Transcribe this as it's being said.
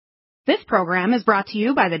This program is brought to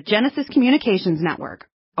you by the Genesis Communications Network,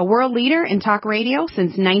 a world leader in talk radio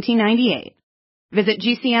since 1998. Visit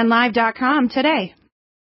GCNlive.com today.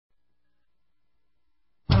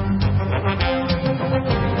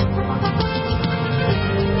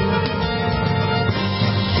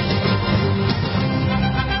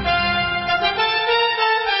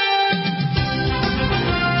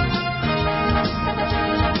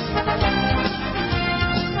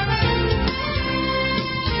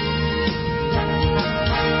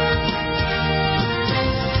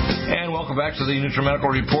 Back to the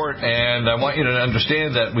NutriMedical Report, and I want you to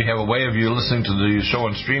understand that we have a way of you listening to the show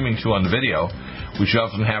and streaming to on the video, which you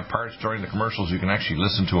often have parts during the commercials you can actually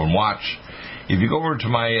listen to and watch. If you go over to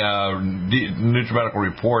my NutriMedical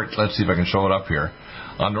Report, let's see if I can show it up here.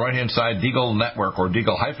 On the right-hand side, Deagle Network, or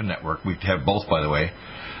Deagle-Network, we have both, by the way.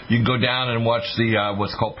 You can go down and watch the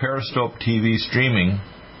what's called Periscope TV streaming,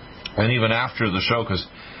 and even after the show, because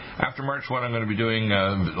after March 1, I'm going to be doing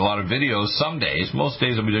a lot of videos some days. Most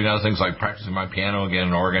days I'll be doing other things like practicing my piano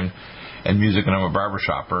again in Oregon and music, and I'm a barber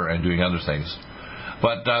shopper and doing other things.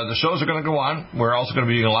 But the shows are going to go on. We're also going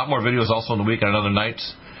to be doing a lot more videos also on the weekend and other nights.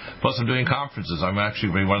 Plus I'm doing conferences. I'm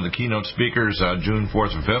actually going to be one of the keynote speakers June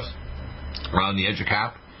 4th or 5th around the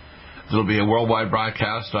EPIGENETICS. There'll be a worldwide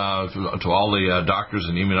broadcast to all the doctors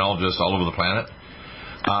and immunologists all over the planet.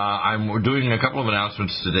 I'm doing a couple of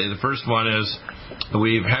announcements today. The first one is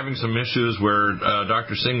we're having some issues where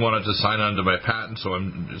Dr. Singh wanted to sign on to my patent, so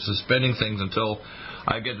I'm suspending things until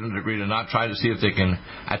I get them to agree to not try to see if they can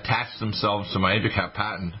attach themselves to my EduCap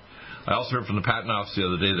patent. I also heard from the patent office the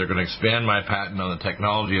other day they're going to expand my patent on the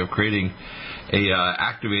technology of creating a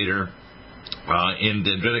activator in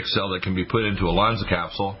dendritic cell that can be put into a Lonza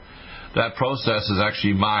capsule. That process is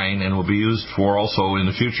actually mine and will be used for also in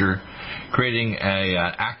the future creating a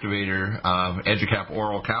activator EduCap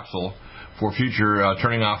oral capsule for future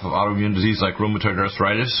turning off of autoimmune disease like rheumatoid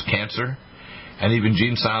arthritis, cancer, and even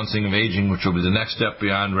gene silencing of aging, which will be the next step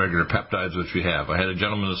beyond regular peptides, which we have. I had a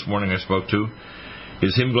gentleman this morning I spoke to.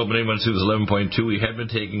 His hemoglobin A1C was 11.2. He had been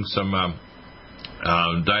taking some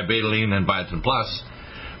dibetaline and biotin plus,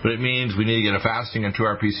 but it means we need to get a fasting and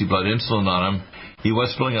 2-RPC blood insulin on him. He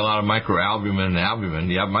was spilling a lot of microalbumin and albumin.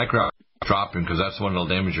 You have microalbumin dropping because that's the one that will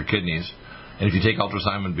damage your kidneys. And if you take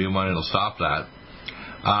ultrasound B1, it'll stop that.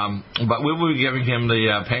 But we will be giving him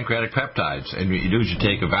the pancreatic peptides. And what you do is you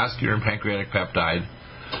take a vascular and pancreatic peptide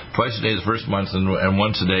twice a day the first month and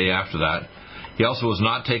once a day after that. He also was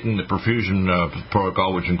not taking the perfusion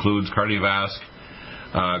protocol, which includes cardiovasc,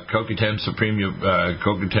 CoQ10 Supreme,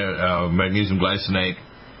 CoQ10 magnesium glycinate,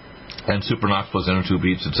 and supernox plus NO2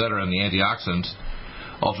 beats, etc., and the antioxidants,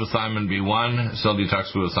 ultrathiamine B1, cell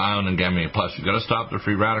detox glutathione, and gamma plus. You've got to stop the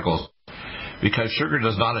free radicals because sugar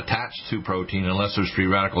does not attach to protein unless there's free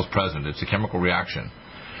radicals present. It's a chemical reaction.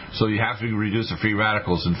 So you have to reduce the free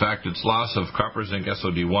radicals. In fact, it's loss of copper, zinc,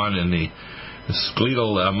 SOD1 in the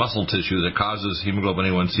skeletal muscle tissue that causes hemoglobin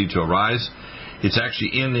A1C to arise. It's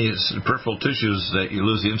actually in the peripheral tissues that you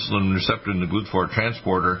lose the insulin receptor and the GLUT4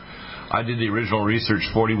 transporter. I did the original research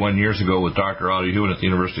 41 years ago with Dr. AUTOIMMUNE at the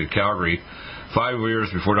University of Calgary, 5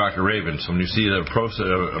 years before Dr. Raven. So when you see a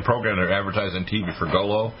program that advertised on TV for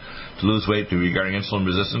GOLO to lose weight regarding insulin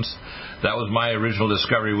resistance, that was my original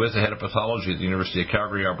discovery with the head of pathology at the University of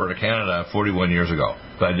Calgary, Alberta, Canada, 41 years ago.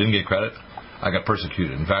 But I didn't get credit. I got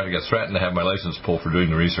persecuted. In fact, I got threatened to have my license pulled for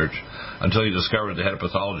doing the research until you discovered the head of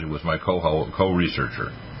pathology was my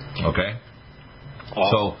co-researcher. Okay?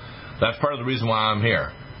 So that's part of the reason why I'm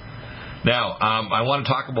here. Now, I want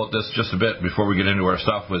to talk about this just a bit before we get into our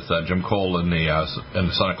stuff with Jim Cole and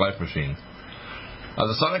the Sonic Life Machine.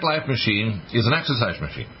 The Sonic Life Machine is an exercise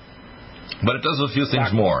machine, but it does a few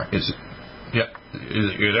things more.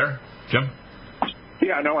 You're there, Jim?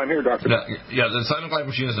 Yeah, no, I'm here, Doctor. Yeah, the Sonic Life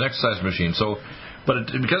Machine is an exercise machine. But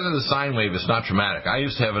because of the sine wave, it's not traumatic. I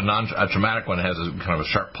used to have a traumatic one that has a kind of a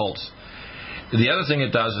sharp pulse. The other thing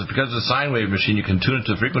it does is because of the sine wave machine, you can tune it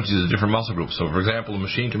to the frequencies of different muscle groups. So, for example, the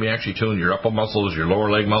machine can be actually tuned your upper muscles, your lower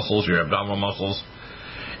leg muscles, your abdominal muscles.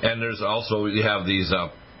 And there's also, you have these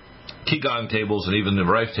Qigong tables and even the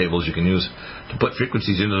Rife tables you can use to put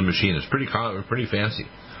frequencies into the machine. It's pretty fancy.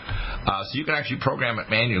 So you can actually program it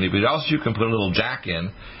manually, but also you can put a little jack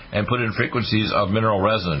in and put in frequencies of mineral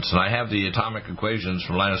resonance. And I have the atomic equations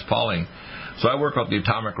from Linus Pauling. So I work out the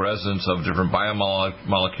atomic resonance of different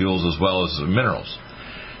biomolecules as well as minerals.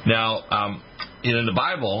 Now, in the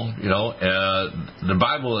Bible, the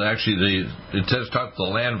Bible actually, it says the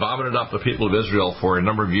land vomited up the people of Israel for a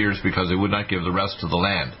number of years because they would not give the rest to the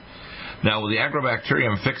land. Now, the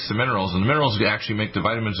agrobacterium fix the minerals, and the minerals actually make the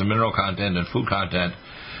vitamins and mineral content and food content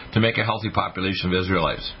to make a healthy population of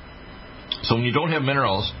Israelites. So when you don't have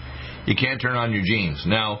minerals, You can't turn on your genes.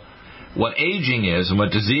 Now, what aging is and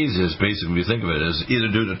what disease is, basically, if you think of it, is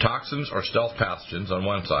either due to toxins or stealth pathogens on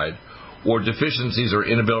one side, or deficiencies or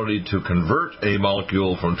inability to convert a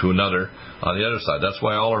molecule from to another on the other side. That's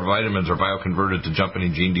why all our vitamins are bioconverted to jump any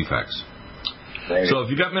gene defects. Right. So if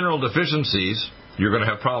you've got mineral deficiencies, you're going to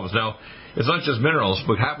have problems. Now, it's not just minerals,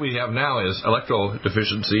 but what we have now is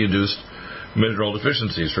electrodeficiency-induced mineral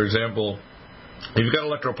deficiencies. For example, if you've got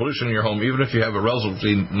electropollution in your home, even if you have a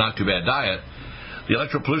relatively not too bad diet, the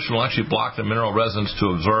electropollution will actually block the mineral resonance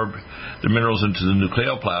to absorb the minerals into the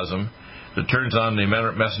nucleoplasm that turns on the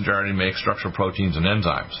messenger RNA to make structural proteins and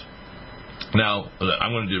enzymes. Now,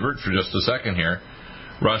 I'm going to divert for just a second here.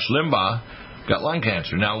 Rush Limbaugh got lung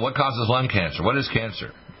cancer. Now, what causes lung cancer? What is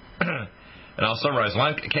cancer? And I'll summarize.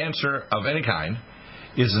 Lung cancer of any kind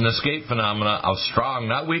is an escape phenomena of strong,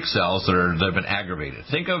 not weak cells that have been aggravated.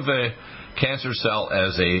 Think of a cancer cell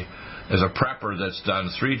as a prepper that's done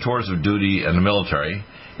 3 tours of duty in the military,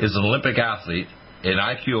 is an Olympic athlete, an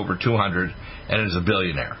IQ over 200, and is a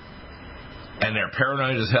billionaire. And they're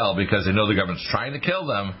paranoid as hell because they know the government's trying to kill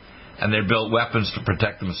them, and they built weapons to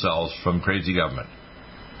protect themselves from crazy government.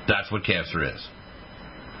 That's what cancer is.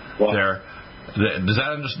 Wow. Does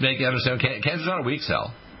that make you understand? Cancer's not a weak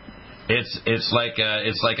cell. It's like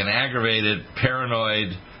an aggravated,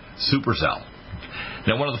 paranoid supercell.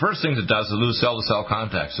 Now, one of the first things it does is lose cell-to-cell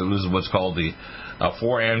contact. So it loses what's called the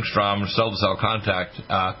 4-angstrom cell-to-cell contact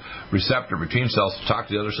receptor between cells to talk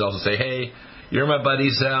to the other cells and say, hey, you're my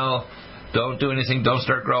buddy cell. Don't do anything. Don't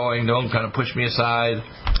start growing. Don't kind of push me aside.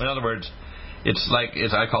 In other words,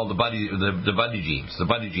 I call the buddy genes. The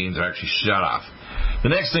buddy genes are actually shut off. The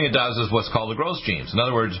next thing it does is what's called the growth genes. In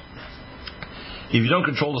other words, if you don't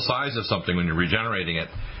control the size of something when you're regenerating it,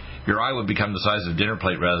 your eye would become the size of a dinner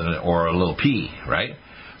plate or a little pea, right?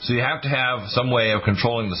 So you have to have some way of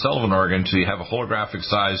controlling the cell of an organ so you have a holographic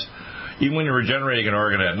size. Even when you're regenerating an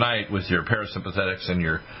organ at night with your parasympathetics and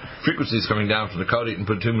your frequencies coming down from the caudate and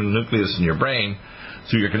pituitary nucleus in your brain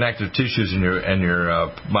through your connective tissues and your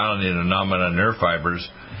myelinated and non-myelinated nerve fibers,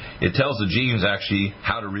 it tells the genes actually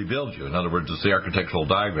how to rebuild you. In other words, it's the architectural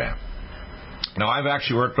diagram. Now, I've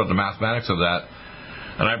actually worked with the mathematics of that,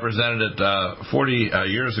 and I presented it 40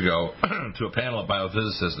 years ago to a panel of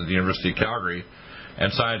biophysicists at the University of Calgary,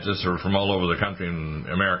 and scientists are from all over the country in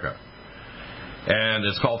America. And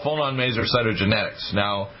it's called photon maser cytogenetics.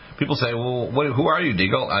 Now, people say, well, who are you,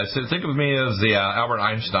 Deagle? I said, think of me as the Albert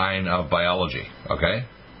Einstein of biology, okay?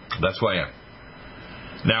 That's who I am.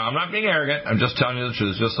 Now, I'm not being arrogant. I'm just telling you the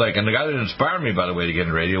truth. And the guy that inspired me, by the way, to get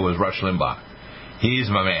into radio was Rush Limbaugh. He's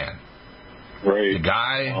my man. Right. The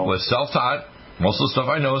guy was self-taught. Most of the stuff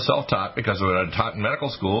I know is self-taught because of what I taught in medical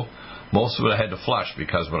school. Most of it I had to flush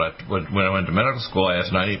because when I went to medical school, I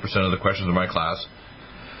asked 98% of the questions in my class.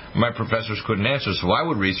 My professors couldn't answer, so I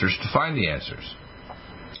would research to find the answers.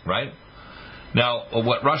 Right? Now,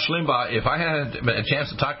 what Rush Limbaugh, if I had a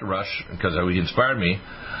chance to talk to Rush, because he inspired me,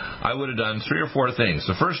 I would have done 3 or 4 things.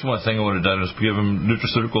 The first thing I would have done is give him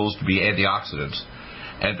nutraceuticals to be antioxidants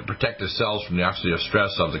and to protect his cells from the oxidative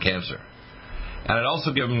stress of the cancer. And I'd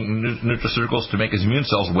also give him nutraceuticals to make his immune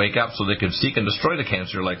cells wake up so they could seek and destroy the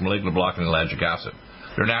cancer like malignant-blocking ellagic acid.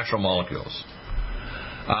 They're natural molecules.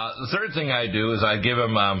 The third thing I do is I would give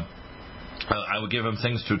him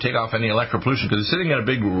things to take off any electropollution because he's sitting in a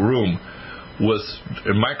big room with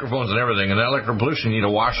microphones and everything, and that electropollution you need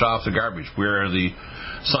to wash off the garbage, where the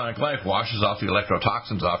Sonic Life washes off the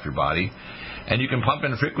electrotoxins off your body, and you can pump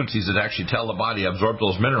in frequencies that actually tell the body absorb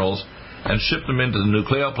those minerals and ship them into the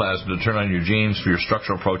nucleoplasm to turn on your genes for your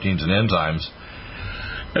structural proteins and enzymes.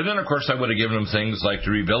 And then, of course, I would have given him things like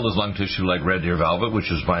to rebuild his lung tissue like red deer velvet, which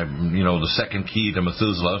is the second key to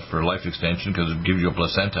Methuselah for life extension because it gives you a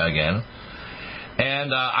placenta again.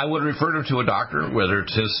 And I would refer him to a doctor, whether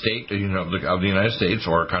it's his state, of the United States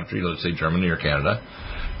or a country, let's say Germany or Canada,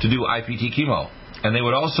 to do IPT chemo. And they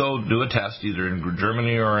would also do a test either in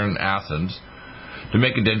Germany or in Athens to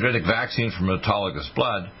make a dendritic vaccine from autologous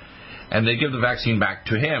blood. And they give the vaccine back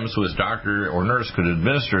to him so his doctor or nurse could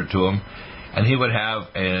administer it to him. And he would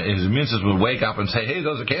have, his immune system would wake up and say, hey,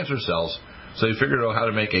 those are cancer cells. So he figured out how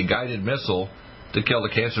to make a guided missile to kill the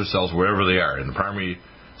cancer cells wherever they are, in the primary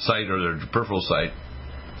site or their peripheral site.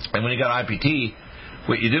 And when you got IPT,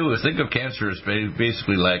 what you do is think of cancer as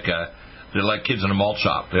basically like, they're like kids in a malt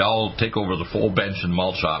shop. They all take over the full bench in the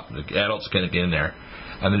malt shop. The adults can't get in there.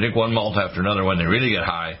 And they drink one malt after another. When they really get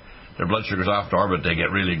high, their blood sugar's off to orbit, they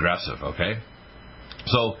get really aggressive, okay?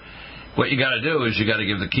 So what you got to do is you got to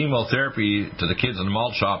give the chemotherapy to the kids in the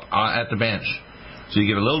malt shop at the bench. So you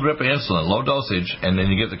give a little drip of insulin, low dosage, and then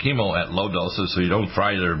you give the chemo at low doses so you don't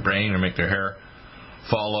fry their brain or make their hair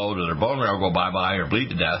fall out or their bone marrow go bye-bye or bleed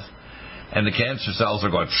to death. and the cancer cells are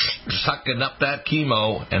going sucking up that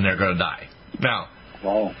chemo, and they're going to die. Now,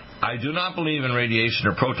 I do not believe in radiation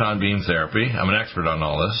or proton beam therapy. I'm an expert on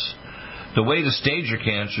all this. The way to stage your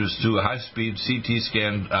cancer is through a high-speed CT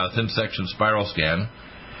scan, thin-section spiral scan,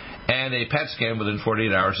 and a PET scan within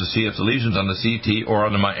 48 hours to see if the lesion's on the CT or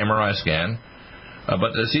on the MRI scan.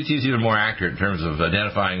 But the CT is even more accurate in terms of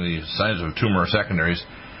identifying the signs of tumor or secondaries.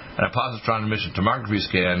 And a positron emission tomography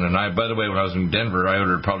scan. And by the way, when I was in Denver, I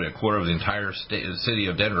ordered probably a quarter of the entire city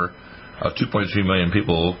of Denver, of 2.3 million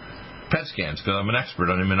people, PET scans, because I'm an expert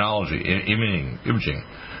on immunology, imaging.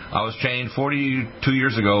 I was trained 42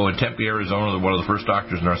 years ago in Tempe, Arizona, one of the first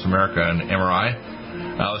doctors in North America in MRI.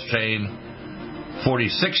 I was trained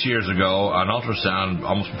 46 years ago on ultrasound,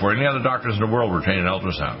 almost before any other doctors in the world were trained in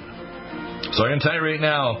ultrasound. So I can tell you right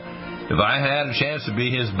now, if I had a chance to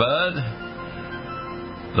be his bud,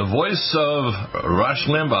 the voice of Rush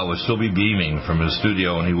Limbaugh would still be beaming from his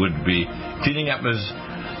studio, and he would be cleaning up his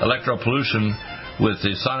electropollution with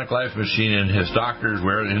the Sonic Life machine, and his doctors,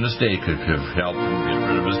 where in this day could have helped him get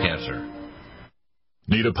rid of his cancer.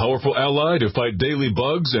 Need a powerful ally to fight daily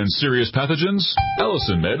bugs and serious pathogens?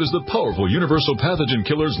 AllicinMed is the powerful universal pathogen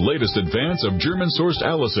killer's latest advance of German-sourced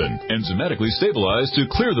allicin, enzymatically stabilized to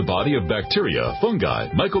clear the body of bacteria, fungi,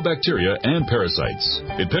 mycobacteria, and parasites.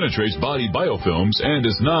 It penetrates body biofilms and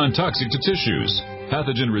is non-toxic to tissues.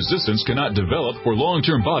 Pathogen resistance cannot develop for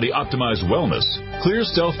long-term body-optimized wellness. Clear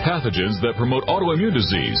stealth pathogens that promote autoimmune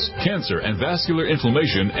disease, cancer and vascular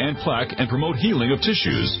inflammation and plaque, and promote healing of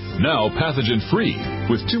tissues. Now pathogen-free.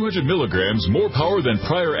 With 200 milligrams more power than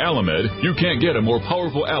prior Alamed, you can't get a more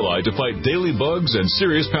powerful ally to fight daily bugs and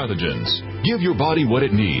serious pathogens. Give your body what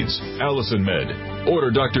it needs. AllicinMed.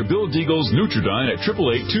 Order Dr. Bill Deagle's Nutridyne at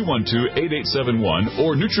 888-212-8871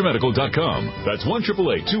 or NutriMedical.com. That's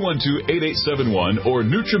 1-888-212-8871 or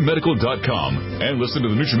NutriMedical.com. And listen to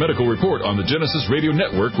the NutriMedical Report on the Genesis Radio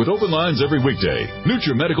Network with open lines every weekday.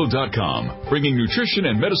 NutriMedical.com, bringing nutrition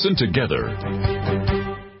and medicine together.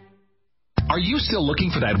 Are you still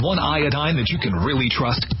looking for that one iodine that you can really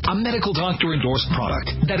trust? A medical doctor-endorsed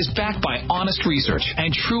product that is backed by honest research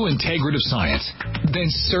and true integrative science?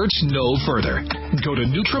 Then search no further. Go to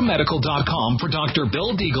NutriMedical.com for Dr.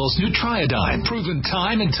 Bill Deagle's Nutriodine, proven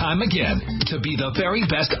time and time again to be the very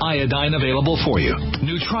best iodine available for you.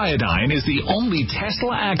 Nutriodine is the only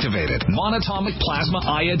Tesla-activated monatomic plasma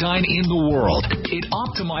iodine in the world. It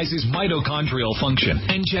optimizes mitochondrial function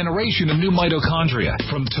and generation of new mitochondria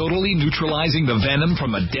from totally neutralizing the venom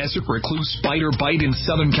from a desert recluse spider bite in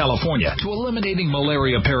Southern California to eliminating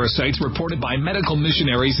malaria parasites reported by medical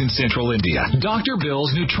missionaries in Central India. Dr. Bill's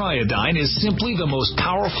Nutriodine is simply the most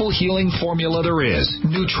powerful healing formula there is.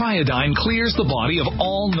 Nutriodine clears the body of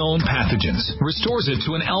all known pathogens, restores it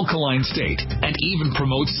to an alkaline state, and even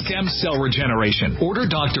promotes stem cell regeneration. Order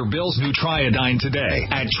Dr. Bill's Nutriodine today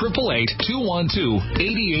at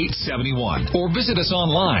 888-212-8871 or visit us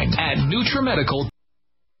online at NutriMedical.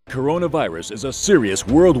 Coronavirus is a serious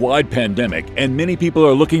worldwide pandemic, and many people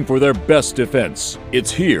are looking for their best defense.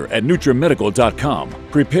 It's here at NutriMedical.com.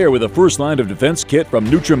 Prepare with a first line of defense kit from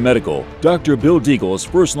NutriMedical. Dr. Bill Deagle's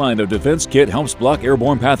first line of defense kit helps block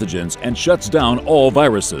airborne pathogens and shuts down all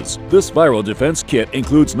viruses. This viral defense kit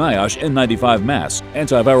includes NIOSH N95 mask,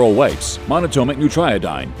 antiviral wipes, monatomic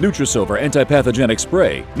Nutriodine, NutriSilver antipathogenic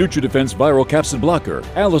spray, NutriDefense viral capsid blocker,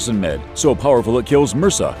 AllicinMed, so powerful it kills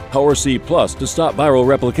MRSA, Power C Plus to stop viral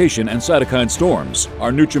replication and cytokine storms.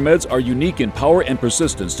 Our NutriMeds are unique in power and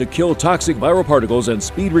persistence to kill toxic viral particles and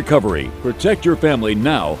speed recovery. Protect your family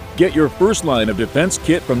now. Get your first line of defense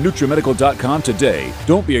kit from NutriMedical.com today.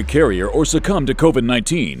 Don't be a carrier or succumb to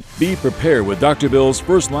COVID-19. Be prepared with Dr. Bill's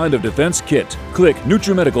first line of defense kit. Click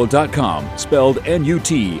NutriMedical.com, spelled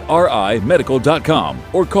N-U-T-R-I Medical.com,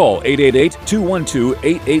 or call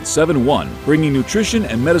 888-212-8871, bringing nutrition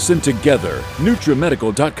and medicine together.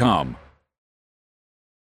 NutriMedical.com.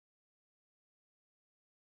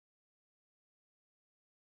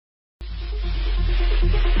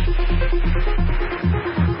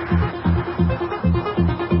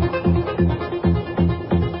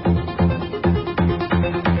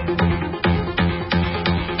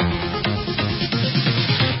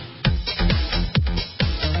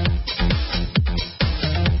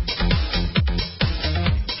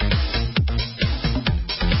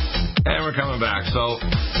 So,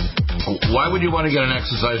 why would you want to get an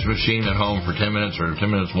exercise machine at home for 10 minutes or 10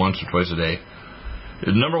 minutes once or twice a day?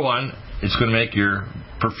 Number one, it's going to make your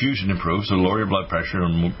perfusion improve, so lower your blood pressure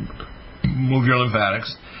and move your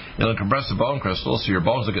lymphatics. It'll compress the bone crystals, so your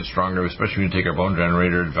bones will get stronger, especially when you take our bone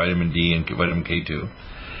generator, vitamin D, and vitamin K2.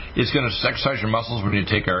 It's going to exercise your muscles when you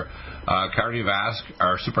take our cardiovasc,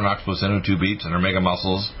 our supranox plus NO2 beats, and our mega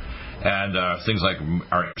muscles. and things like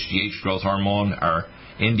our HGH growth hormone, our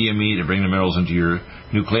NDME to bring the minerals into your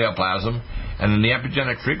nucleoplasm, and then the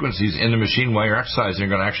epigenetic frequencies in the machine while you're exercising are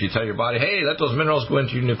going to actually tell your body, hey, let those minerals go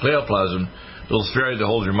into your nucleoplasm, little spheroid that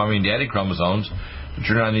holds your mommy and daddy chromosomes, to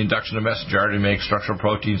turn on the induction of messenger to make structural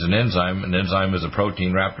proteins and enzyme. An enzyme is a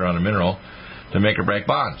protein wrapped around a mineral to make or break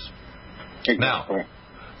bonds. Exactly. Now,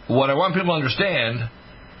 what I want people to understand,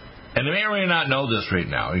 and they may or may not know this right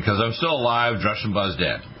now, because I'm still alive, dressed and buzzed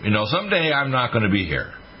dead. Someday I'm not going to be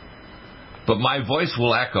here. But my voice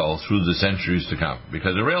will echo through the centuries to come,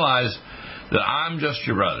 because I realize that I'm just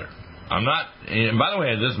your brother. I'm not, and by the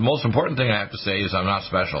way, the most important thing I have to say is I'm not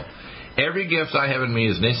special. Every gift I have in me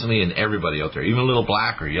is nascently in everybody out there, even a little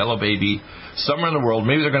black or yellow baby, somewhere in the world,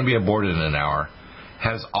 maybe they're going to be aborted in an hour,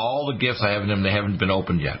 has all the gifts I have in them. They haven't been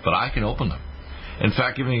opened yet, but I can open them. In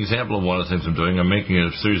fact, giving an example of one of the things I'm doing, I'm making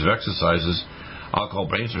a series of exercises I'll call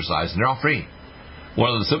brain exercise, and they're all free.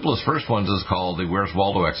 One of the simplest first ones is called the Where's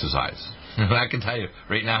Waldo exercise. I can tell you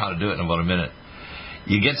right now how to do it in about a minute.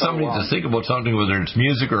 You get somebody to think about something, whether it's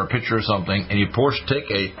music or a picture or something, and you take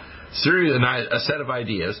a set of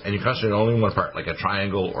ideas, and you concentrate only on one part, like a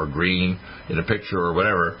triangle or green in a picture or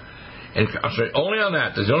whatever, and concentrate only on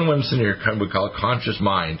that. There's the only one that's in your, we call it conscious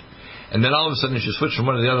mind. And then all of a sudden, as you switch from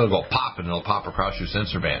one to the other, it'll go pop, and it'll pop across your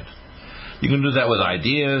sensor band. You can do that with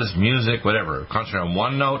ideas, music, whatever. Concentrate on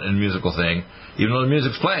one note in a musical thing, even though the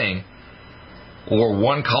music's playing, or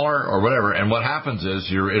one color or whatever. And what happens is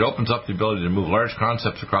it opens up the ability to move large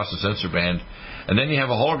concepts across the sensor band, and then you have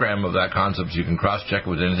a hologram of that concept, so you can cross-check it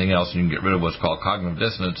with anything else, and you can get rid of what's called cognitive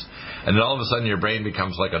dissonance. And then all of a sudden, your brain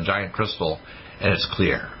becomes like a giant crystal, and it's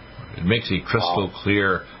clear. It makes a crystal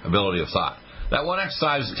clear ability of thought. That one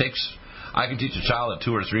exercise I can teach a child at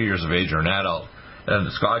 2 or 3 years of age or an adult, and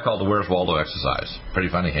I call it the Where's Waldo exercise. Pretty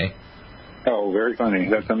funny, hey? Oh, very funny.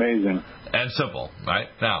 That's amazing. And simple, right?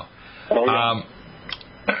 Now,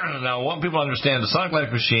 now, I want people to understand the Sonic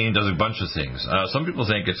Life Machine does a bunch of things. Some people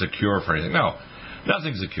think it's a cure for anything. No,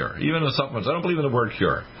 nothing's a cure. Even the supplements, I don't believe in the word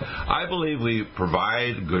cure. I believe we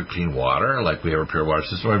provide good, clean water, like we have a pure water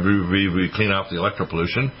system. We clean off the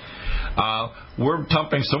electropollution. We're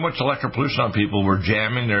dumping so much electropollution on people, we're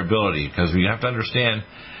jamming their ability, because we have to understand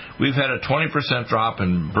we've had a 20% drop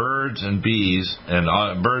in birds and bees and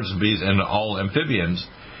all amphibians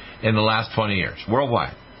in the last 20 years,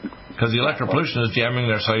 worldwide, because the electropollution is jamming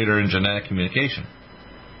their cellular and genetic communication.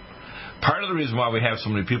 Part of the reason why we have so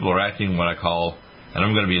many people who are acting what I call, and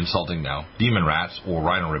I'm going to be insulting now, demon rats or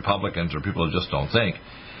rhino Republicans or people who just don't think,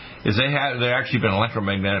 is they've actually been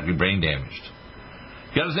electromagnetically brain damaged.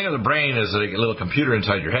 You got to think of the brain as like a little computer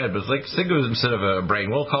inside your head, but think of it instead of a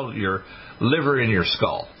brain, we'll call it your liver in your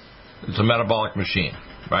skull. It's a metabolic machine,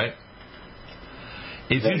 right?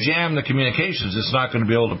 If you jam the communications, it's not going to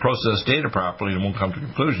be able to process data properly and won't come to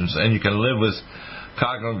conclusions. And you can live with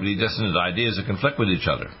cognitively dissonant ideas that conflict with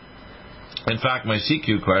each other. In fact, my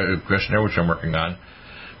CQ questionnaire, which I'm working on,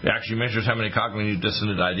 it actually measures how many cognitively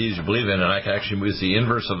dissonant ideas you believe in, and I can actually use the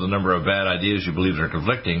inverse of the number of bad ideas you believe are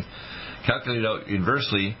conflicting, calculate out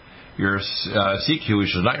inversely your CQ,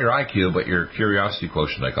 which is not your IQ, but your curiosity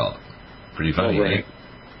quotient, I call it. Pretty funny, right?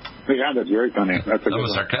 Yeah, that's very funny. That's I'm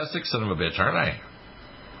a sarcastic son of a bitch, aren't I?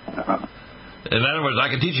 In other words, I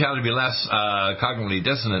can teach you how to be less cognitively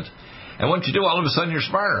dissonant, and once you do, all of a sudden you're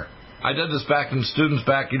smarter. I did this back in students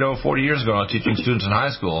 40 years ago. I was teaching students in high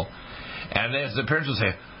school, and the parents would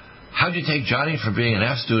say, how'd you take Johnny from being an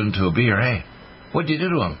F student to a B or A? What'd you do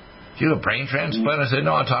to him? Did you do a brain transplant? I said,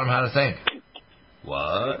 no, I taught him how to think.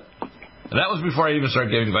 What? And that was before I even started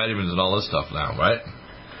giving vitamins and all this stuff now, right?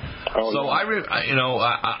 So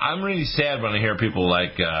I'm really sad when I hear people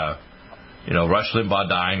like, Rush Limbaugh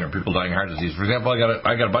dying or people dying of heart disease. For example,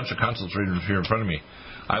 I got a bunch of consults right here in front of me.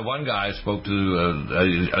 One guy spoke to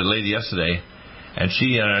a lady yesterday, and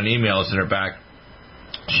she, in an email, sent her back.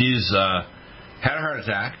 She's had a heart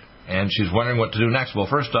attack, and she's wondering what to do next. Well,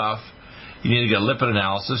 first off, you need to get a lipid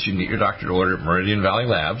analysis. You can get your doctor to order at Meridian Valley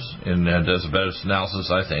Labs, and does the best analysis,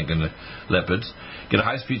 I think, in the lipids. Get a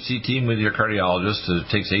high-speed CT with your cardiologist. It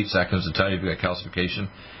takes 8 seconds to tell you if you've got calcification.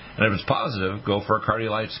 And if it's positive, go for a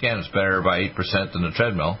cardiolite scan. It's better by 8% than the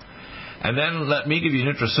treadmill. And then let me give you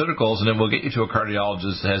nutraceuticals, and then we'll get you to a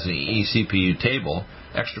cardiologist that has an ECP table,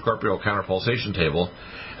 extracorporeal counterpulsation table,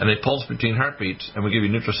 and they pulse between heartbeats, and we give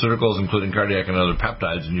you nutraceuticals, including cardiac and other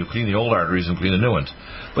peptides, and you clean the old arteries and clean the new ones.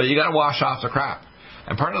 But you got to wash off the crap.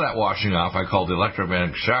 And part of that washing off, I call the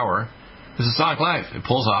electromagnetic shower, is the Sonic Life. It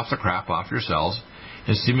pulls off the crap off your cells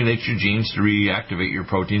and stimulates your genes to reactivate your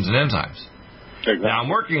proteins and enzymes. Exactly. Now, I'm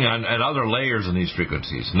working on other layers in these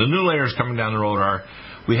frequencies. And the new layers coming down the road are,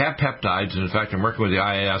 we have peptides, and in fact, I'm working with the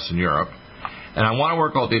IAS in Europe, And I want to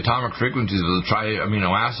work out the atomic frequencies of the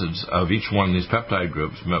tri-amino acids of each one of these peptide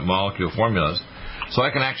groups, molecule formulas, so I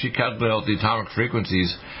can actually calculate out the atomic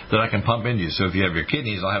frequencies that I can pump into you. So if you have your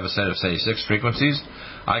kidneys, I'll have a set of, say, 6 frequencies.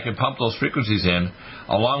 I can pump those frequencies in,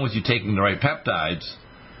 along with you taking the right peptides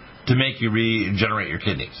to make you regenerate your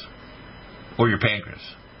kidneys or your pancreas.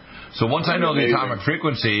 So once I know the atomic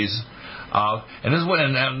frequencies, and this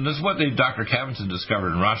is what Dr. Kavinson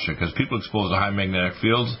discovered in Russia, because people exposed to high magnetic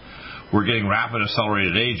fields were getting rapid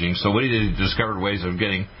accelerated aging. So what he did, he discovered ways of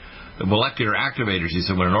getting the molecular activators. He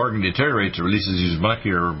said when an organ deteriorates, it releases these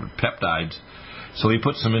molecular peptides. So he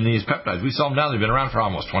puts them in these peptides. We sell them now. They've been around for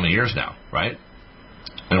almost 20 years now, right?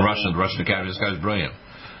 In Russia, the Russian Academy, this guy's brilliant.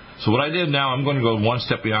 So what I did now, I'm going to go one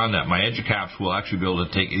step beyond that. My EduCaps will actually be able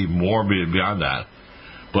to take even more beyond that.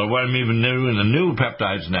 But what I'm even doing, the new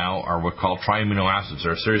peptides now are what called tri-amino acids.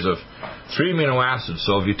 They're a series of 3 amino acids.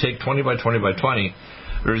 So if you take 20 by 20 by 20,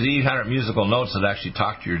 there's 800 musical notes that actually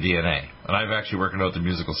talk to your DNA. And I've actually worked out the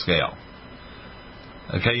musical scale.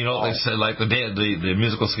 Okay, you know what they say, like the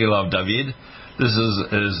musical scale of David? This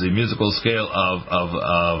is the musical scale of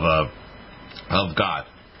God.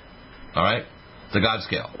 All right? The God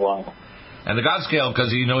scale. Wow. And the God scale,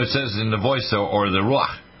 because, you know, it says in the voice or the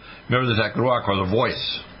ruach. Remember the ruach or the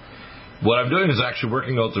voice. What I'm doing is actually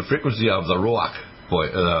working out the frequency of the ruach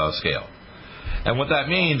scale. And what that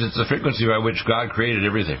means, it's the frequency by which God created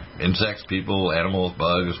everything. Insects, people, animals,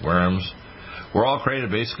 bugs, worms. We're all created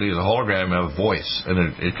basically as a hologram of voice.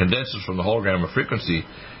 And it condenses from the hologram of frequency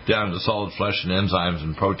down to solid flesh and enzymes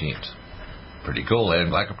and proteins. Pretty cool,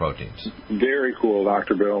 and glycoproteins. Very cool,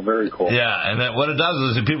 Dr. Bill. Very cool. Yeah, and then what it does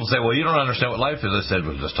is, people say, well, you don't understand what life is. I said,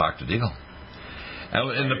 well, just talk to Deagle.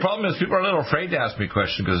 And the problem is, people are a little afraid to ask me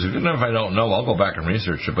questions, because even if I don't know, I'll go back and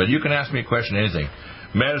research it. But you can ask me a question, anything.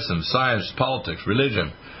 Medicine, science, politics,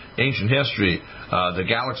 religion, ancient history, the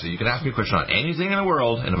galaxy. You can ask me a question on anything in the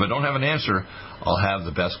world, and if I don't have an answer, I'll have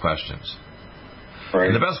the best questions. Right.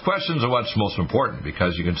 And the best questions are what's most important,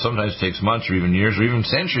 because you can sometimes take months or even years or even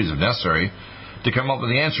centuries if necessary to come up with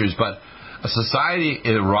the answers. But a society,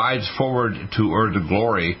 it rides forward to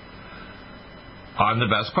glory on the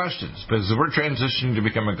best questions, because we're transitioning to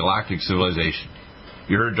become a galactic civilization.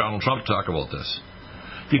 You heard Donald Trump talk about this.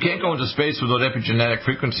 You can't go into space without epigenetic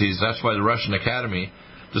frequencies. That's why the Russian Academy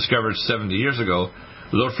discovered 70 years ago,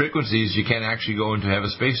 without frequencies, you can't actually go into have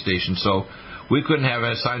a space station. So we couldn't have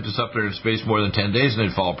scientists up there in space more than 10 days and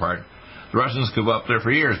they'd fall apart. The Russians could go up there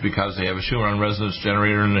for years because they have a Schumann resonance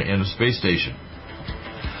generator in the space station.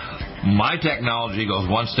 My technology goes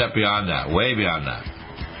one step beyond that, way beyond that.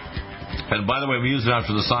 And by the way, we use it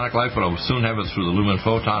after the sonic life, but I'll soon have it through the LUMEN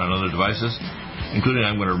Photon and other devices, including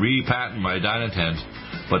I'm going to re-patent my Dynatent.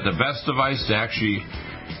 But the best device to actually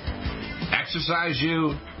exercise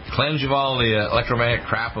you, cleanse you of all the electromagnetic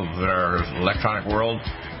crap of our electronic world,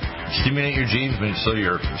 stimulate your genes so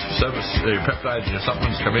your peptides and your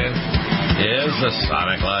supplements come in, is the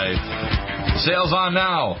Sonic Life. Sales on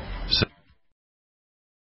now.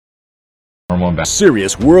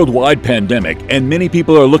 Serious worldwide pandemic, and many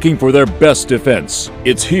people are looking for their best defense.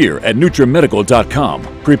 It's here at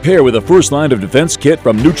NutriMedical.com. Prepare with a first line of defense kit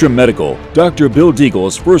from NutriMedical. Dr. Bill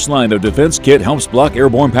Deagle's first line of defense kit helps block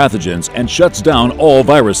airborne pathogens and shuts down all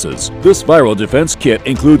viruses. This viral defense kit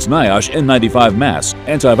includes NIOSH N95 mask,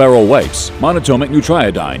 antiviral wipes, monatomic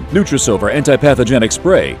nutriodine, Nutrisilver antipathogenic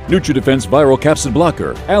spray, NutriDefense viral capsid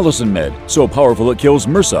blocker, Allison Med, so powerful it kills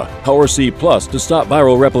MRSA, Power C Plus to stop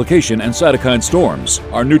viral replication and cytokine storms.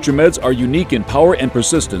 Our NutriMeds are unique in power and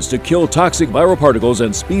persistence to kill toxic viral particles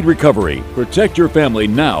and speed recovery. Protect your family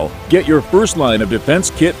now. Get your first line of defense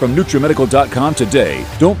kit from NutriMedical.com today.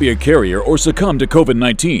 Don't be a carrier or succumb to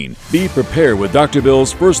COVID-19. Be prepared with Dr.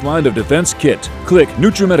 Bill's first line of defense kit. Click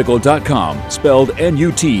NutriMedical.com, spelled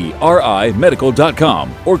N-U-T-R-I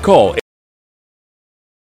medical.com, or call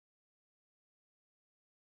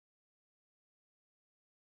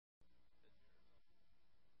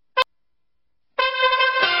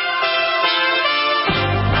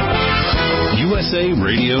USA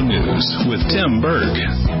Radio News with Tim Berg.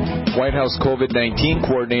 White House COVID-19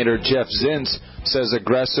 coordinator Jeff Zients says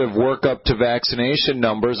aggressive workup to vaccination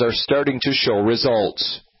numbers are starting to show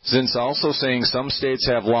results. Zients also saying some states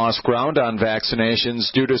have lost ground on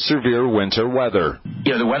vaccinations due to severe winter weather.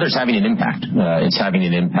 Yeah, the weather's having an impact. It's having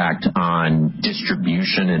an impact on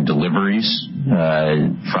distribution and deliveries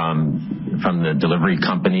from from the delivery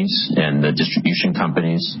companies and the distribution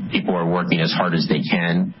companies. People are working as hard as they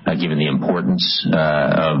can, given the importance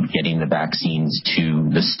of getting the vaccines to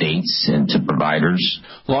the states and to providers.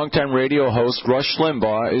 Longtime radio host Rush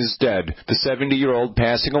Limbaugh is dead, the 70-year-old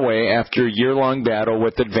passing away after a year-long battle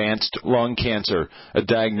with advanced lung cancer, a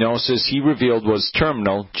diagnosis he revealed was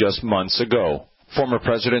terminal just months ago. Former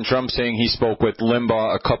President Trump saying he spoke with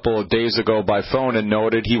Limbaugh a couple of days ago by phone and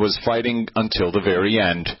noted he was fighting until the very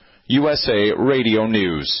end. USA Radio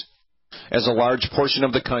News. As a large portion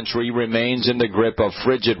of the country remains in the grip of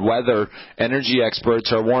frigid weather, energy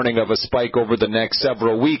experts are warning of a spike over the next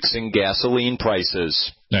several weeks in gasoline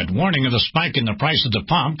prices. That warning of the spike in the price of the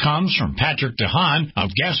pump comes from Patrick DeHaan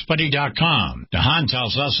of GasBuddy.com. DeHaan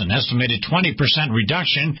tells us an estimated 20%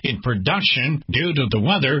 reduction in production due to the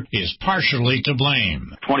weather is partially to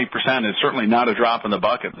blame. 20% is certainly not a drop in the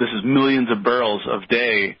bucket. This is millions of barrels a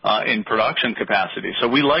day in production capacity. So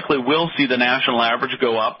we likely will see the national average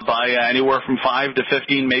go up by anywhere from 5 to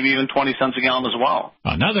 15, maybe even 20 cents a gallon as well.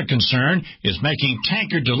 Another concern is making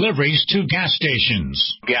tanker deliveries to gas stations.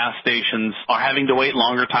 Gas stations are having to wait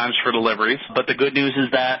longer times for deliveries, but the good news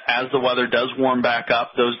is that as the weather does warm back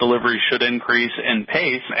up, those deliveries should increase in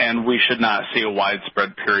pace, and we should not see a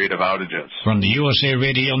widespread period of outages. From the USA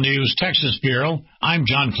Radio News Texas Bureau, I'm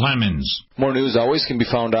John Clemens. More news always can be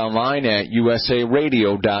found online at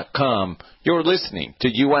usaradio.com. You're listening to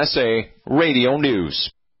USA Radio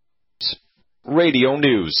News. Radio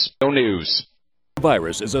News. News.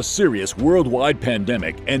 Virus is a serious worldwide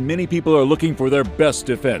pandemic, and many people are looking for their best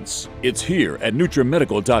defense. It's here at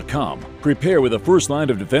NutriMedical.com. Prepare with a first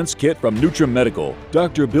line of defense kit from NutriMedical.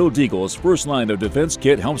 Dr. Bill Deagle's first line of defense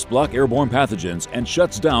kit helps block airborne pathogens and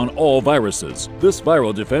shuts down all viruses. This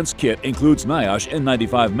viral defense kit includes NIOSH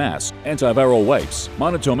N95 mask, antiviral wipes,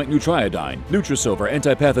 monatomic Nutriodine, Nutrisilver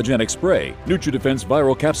antipathogenic spray, NutriDefense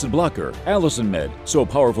viral capsid blocker, Allison Med, so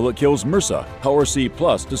powerful it kills MRSA, Power C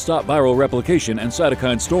Plus to stop viral replication and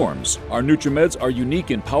cytokine storms. Our NutriMeds are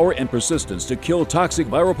unique in power and persistence to kill toxic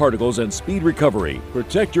viral particles and speed recovery.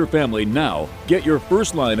 Protect your family now. Get your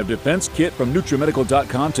first line of defense kit from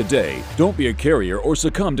NutriMedical.com today. Don't be a carrier or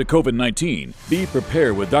succumb to COVID-19. Be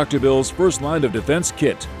prepared with Dr. Bill's first line of defense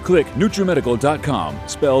kit. Click NutriMedical.com,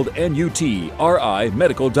 spelled N-U-T-R-I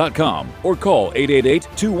medical.com, or call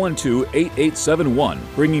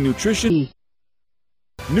 888-212-8871. Bringing nutrition.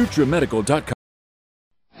 NutriMedical.com.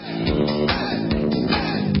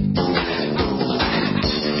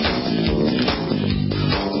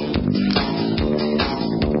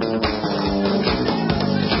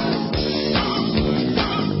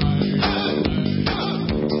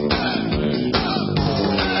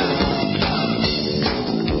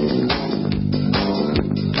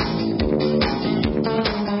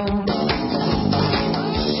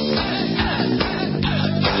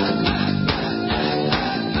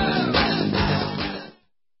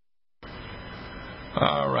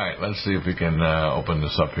 Let's see if we can open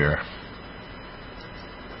this up here.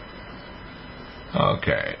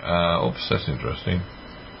 Okay. Oops, that's interesting.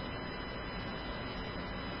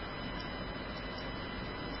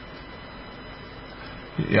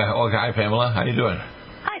 Yeah. Okay. Hi, Pamela. How you doing?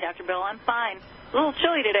 Hi, Dr. Bill. I'm fine. A little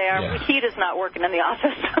chilly today. Our heat is not working in the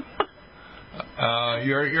office.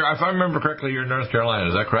 If I remember correctly, you're in North Carolina.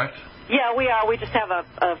 Is that correct? Yeah, we are. We just have a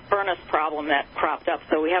furnace problem that cropped up,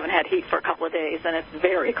 so we haven't had heat for a couple of days, and it's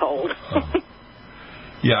very cold.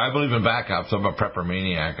 Yeah, I believe in backups. I'm a prepper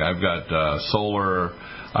maniac. I've got solar.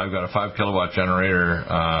 I've got a 5-kilowatt generator.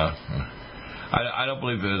 I don't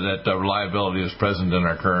believe that reliability is present in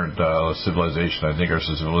our current civilization. I think our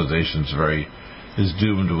civilization is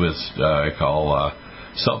doomed with I call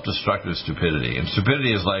self-destructive stupidity. And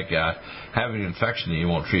stupidity is like having an infection that you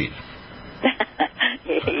won't treat.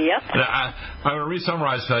 Yep. I'm going to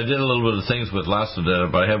re-summarize, because I did a little bit of things with last of that,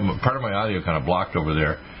 but I have part of my audio kind of blocked over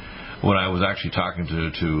there when I was actually talking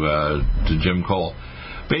to Jim Cole.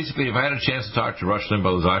 Basically, if I had a chance to talk to Rush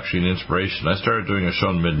Limbaugh, it was actually an inspiration. I started doing a show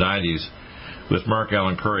in the mid-'90s with Mark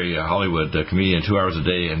Allen Curry, a Hollywood comedian, 2 hours a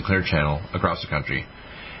day in Clear Channel across the country.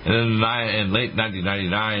 And then in late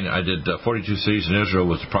 1999, I did 42 cities in Israel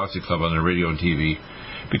with the Proxy Club on the radio and TV.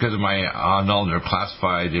 Because of my knowledge of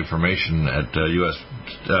classified information at U.S.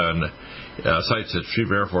 Sites at Street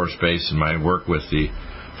Air Force Base and my work with the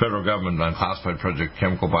federal government on classified project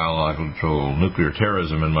chemical, biological, nuclear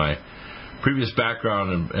terrorism, and my previous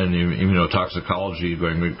background in immunotoxicology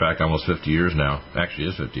going back almost 50 years now. Actually,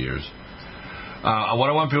 it is 50 years. What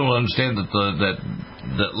I want people to understand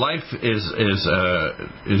that life is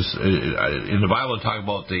in the Bible. Talk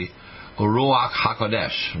about the Ruach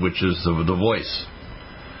HaKodesh, which is the voice.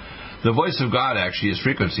 The voice of God actually is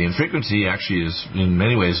frequency, and frequency actually is, in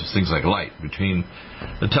many ways, things like light. Between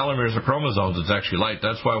the telomeres of chromosomes, it's actually light.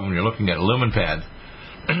 That's why when you're looking at a lumen pad,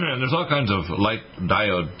 and there's all kinds of light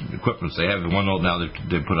diode equipments. They have one now they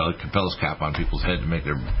put a Capellas cap on people's head to make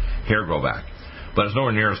their hair grow back. But it's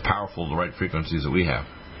nowhere near as powerful the right frequencies that we have.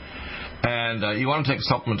 And you want to take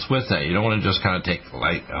supplements with that. You don't want to just kind of take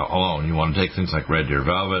light alone. You want to take things like red deer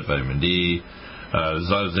velvet, vitamin D,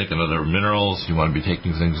 zinc, and other minerals. You want to be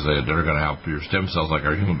taking things that are going to help your stem cells, like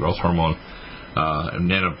our human growth hormone, and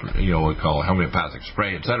what we call homeopathic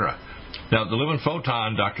spray, etc. Now, the Lumen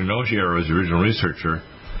Photon, Dr. Nogier was the original researcher.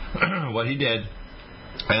 What he did,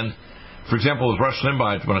 and for example, with Rush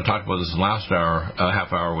Limbaugh, when I talked about this in the last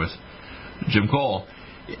half hour with Jim Cole,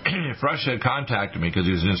 if Rush had contacted me because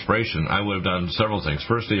he was an inspiration, I would have done several things.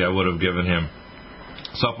 Firstly, I would have given him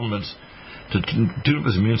supplements to tune up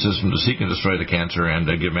his immune system to seek and destroy the cancer and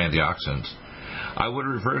give him antioxidants. I would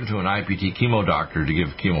have referred him to an IPT chemo doctor to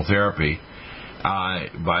give chemotherapy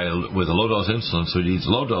with a low-dose insulin, so he needs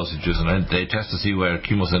low dosages, and they test to see what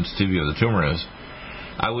chemosensitivity of the tumor is.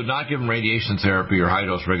 I would not give him radiation therapy or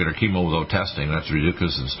high-dose regular chemo without testing. That's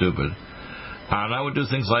ridiculous and stupid. And I would do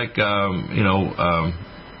things like,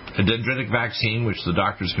 a dendritic vaccine, which the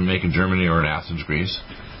doctors can make in Germany or in Athens, Greece.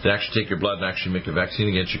 They actually take your blood and actually make a vaccine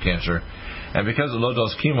against your cancer. And because the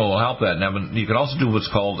low-dose chemo will help that. Now, you can also do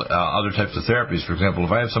what's called other types of therapies. For example,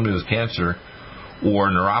 if I have somebody with cancer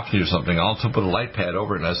or neuropathy or something, I'll also put a light pad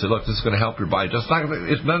over it, and I say, look, this is going to help your body. I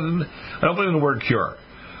don't believe in the word cure,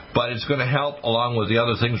 but it's going to help along with the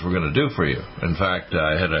other things we're going to do for you. In fact,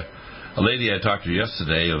 I had a lady I talked to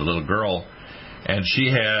yesterday, a little girl, and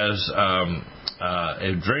she has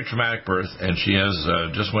a very traumatic birth, and she has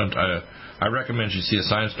I recommend she see a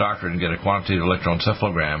science doctor and get a quantitative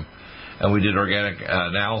electroencephalogram, and we did organic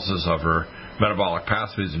analysis of her metabolic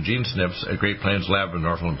pathways and gene SNPs at Great Plains Lab in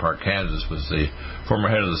Northland Park, Kansas, with the former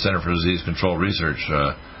head of the Center for Disease Control Research,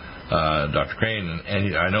 Dr. Crane,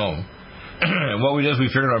 and I know him. And what we did is we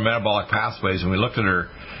figured out metabolic pathways, and we looked at her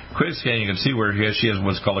quick scan. You can see where she has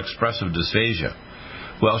what's called expressive dysphagia.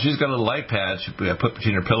 Well, she's got a little light pad she put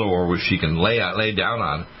between her pillow or which she can lay down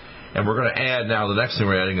on, and we're going to add now, the next thing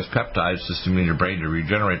we're adding is peptides to stimulate your brain to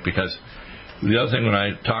regenerate, because the other thing when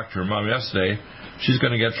I talked to her mom yesterday, she's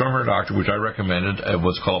going to get from her doctor, which I recommended,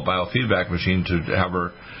 what's called a biofeedback machine to have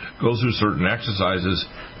her go through certain exercises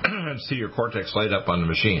and see your cortex light up on the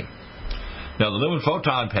machine. Now, the Lumen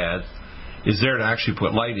Photon pad is there to actually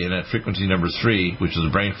put light in at frequency number 3, which is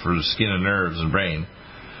the brain for the skin and nerves and brain,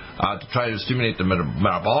 to try to stimulate the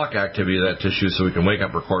metabolic activity of that tissue so we can wake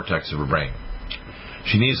up her cortex of her brain.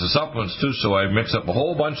 She needs the supplements, too, so I mix up a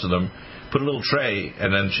whole bunch of them, put a little tray, and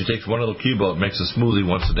then she takes one little cube, makes a smoothie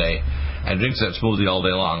once a day, and drinks that smoothie all day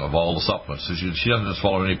long of all the supplements. So she doesn't just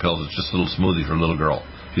swallow any pills. It's just a little smoothie for a little girl.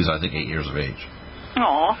 She's, I think, 8 years of age.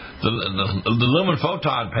 Aww. The Lumen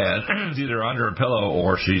Photon pad is either under a pillow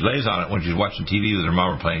or she lays on it when she's watching TV with her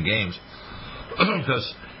mom or playing games, because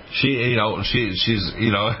she's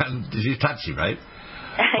touchy, right?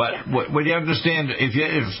 But what you understand, if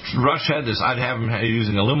Rush had this, I'd have him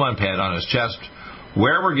using a Lumen pad on his chest,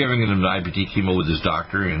 where we're giving him the IPT chemo with his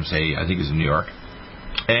doctor, and say, I think he's in New York,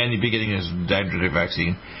 and he'd be getting his dendritic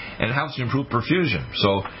vaccine, and it helps you improve perfusion.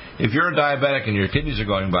 So if you're a diabetic and your kidneys are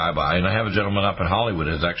going bye-bye, and I have a gentleman up in Hollywood,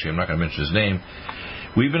 I'm not going to mention his name,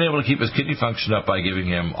 we've been able to keep his kidney function up by giving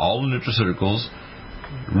him all the nutraceuticals,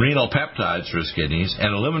 renal peptides for his kidneys,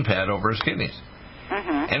 and a Lumen pad over his kidneys.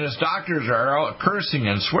 And his doctors are out cursing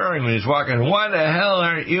and swearing when he's walking, why the hell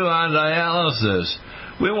aren't you on dialysis?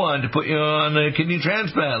 We wanted to put you on the kidney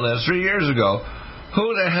transplant list 3 years ago.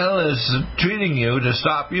 Who the hell is treating you to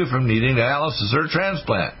stop you from needing dialysis or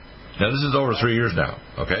transplant? Now, this is over 3 years now,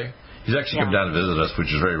 okay? He's actually come down to visit us, which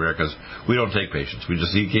is very rare because we don't take patients. He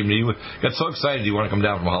got so excited he wanted to come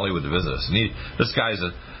down from Hollywood to visit us. And this guy's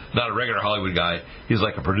not a regular Hollywood guy. He's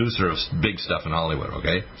like a producer of big stuff in Hollywood,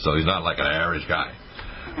 okay? So he's not like an average guy.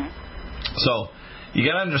 So you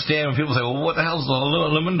got to understand when people say, well, what the hell's the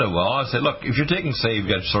Lumen do? Well, I say, look, if you're taking, say, you've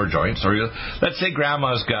got sore joints, or let's say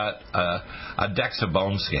grandma's got a DEXA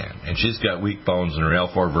bone scan, and she's got weak bones in her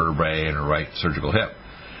L4 vertebrae and her right surgical hip.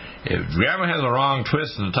 If grandma has a wrong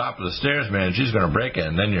twist in the top of the stairs, man, she's going to break it,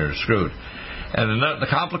 and then you're screwed. And the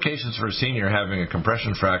complications for a senior having a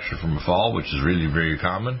compression fracture from a fall, which is really very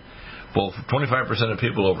common, well, 25% of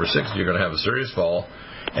people over 60 are going to have a serious fall,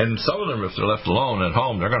 and some of them, if they're left alone at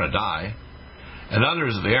home, they're going to die. And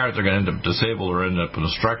others, if they aren't, they're going to end up disabled or end up in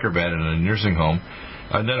a stretcher bed in a nursing home.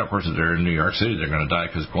 And then, of course, if they're in New York City, they're going to die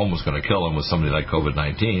because Cuomo's going to kill them with somebody like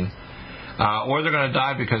COVID-19. Or they're going to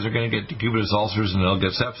die because they're going to get decubitus ulcers and they'll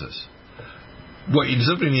get sepsis. what you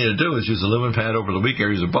simply need to do is use a lumen pad over the weak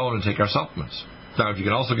areas of bone and take our supplements. Now, you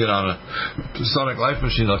can also get on a sonic life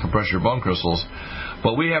machine that'll compress your bone crystals.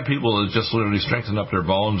 But we have people that just literally strengthen up their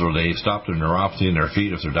bones, or they stop their neuropathy in their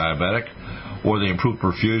feet if they're diabetic, or they improve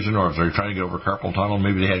perfusion, or if they're trying to get over carpal tunnel,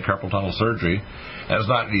 maybe they had carpal tunnel surgery, and it's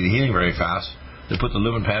not really healing very fast. They put the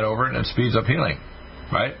lumen pad over it, and it speeds up healing,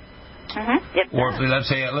 right? Yep. Or if they,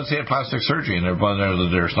 let's say a plastic surgery, and they're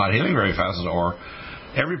not healing very fast, or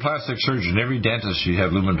every plastic surgeon, every dentist should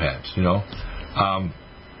have lumen pads, you know.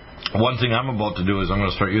 One thing I'm about to do is I'm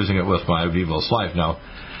going to start using it with my Vivos Life. Now,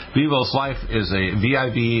 Vivos Life is a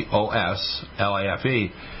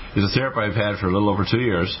VIVOSLIFE, is a therapy I've had for a little over 2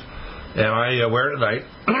 years. And I wear it at night.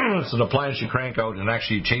 It's an appliance you crank out and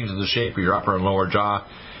actually changes the shape of your upper and lower jaw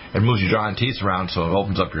and moves your jaw and teeth around so it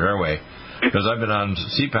opens up your airway. Because I've been on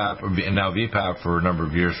CPAP and now VPAP for a number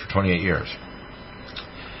of years, for 28 years.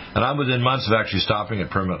 And I'm within months of actually stopping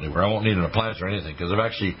it permanently, where I won't need an appliance or anything, because I've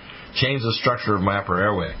actually changed the structure of my upper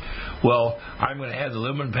airway. Well, I'm going to add the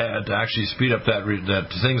lumen pad to actually speed up that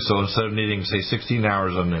thing, so instead of needing, say, 16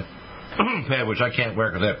 hours on the pad, which I can't wear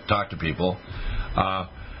because I have to talk to people,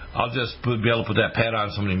 I'll just be able to put that pad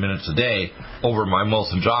on so many minutes a day over my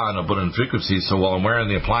molten jaw, and I'll put it in frequencies, so while I'm wearing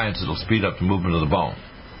the appliance, it'll speed up the movement of the bone.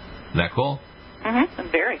 Isn't that cool?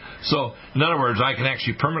 Very. So, in other words, I can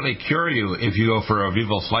actually permanently cure you if you go for a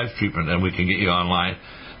Vivos Life treatment, and we can get you online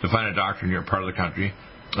to find a doctor in your part of the country.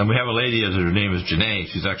 And we have a lady, her name is Janae.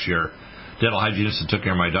 She's actually our dental hygienist that took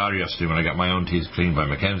care of my daughter yesterday when I got my own teeth cleaned by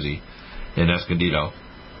Mackenzie in Escondido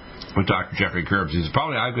with Dr. Jeffrey Curbs. He's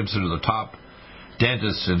probably, I consider, the top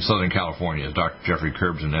dentist in Southern California, is Dr. Jeffrey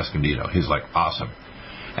Curbs in Escondido. He's like awesome.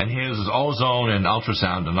 And he uses ozone and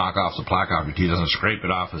ultrasound to knock off the plaque off your teeth. He doesn't scrape it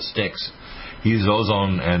off with sticks. He uses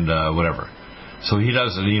ozone and whatever. So he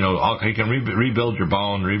does, he can rebuild your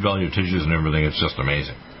bone, rebuild your tissues and everything. It's just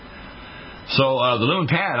amazing. So the lumen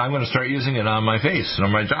pad, I'm going to start using it on my face and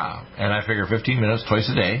on my jaw. And I figure 15 minutes twice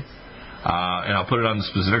a day. And I'll put it on the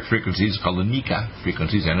specific frequencies called the NICA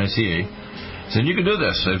frequencies, N-I-C-A. So you can do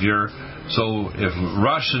this. If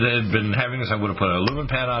Rush had been having this, I would have put a lumen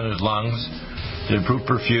pad on his lungs to improve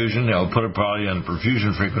perfusion. I'll put it probably on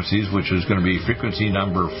perfusion frequencies, which is going to be frequency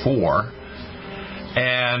number 4.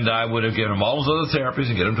 And I would have given him all those other therapies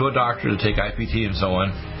and get him to a doctor to take IPT and so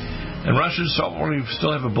on. And Rush would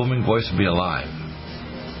still have a booming voice and be alive.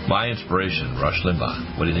 My inspiration, Rush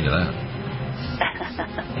Limbaugh. What do you think of that?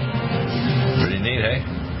 Pretty neat, eh?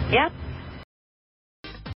 Yep.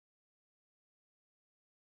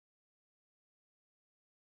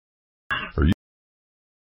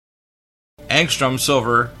 Angstrom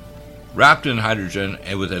silver wrapped in hydrogen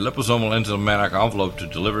and with a liposomal enzymatic envelope to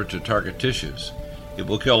deliver to target tissues. It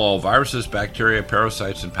will kill all viruses, bacteria,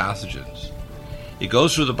 parasites, and pathogens. It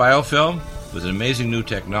goes through the biofilm with an amazing new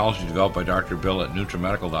technology developed by Dr. Bill at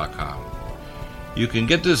NutriMedical.com. You can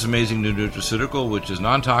get this amazing new nutraceutical, which is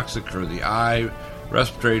non-toxic for the eye,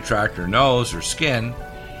 respiratory tract, or nose, or skin,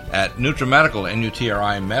 at NutriMedical,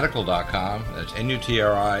 NutriMedical.com. That's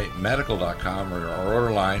NutriMedical.com, or our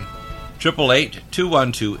order line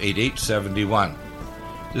 888-212-8871.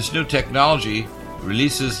 This new technology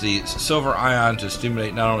releases the silver ion to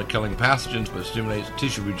stimulate not only killing pathogens, but stimulates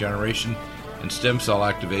tissue regeneration and stem cell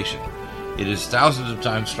activation. It is thousands of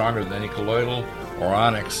times stronger than any colloidal or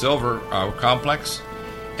onyx silver complex,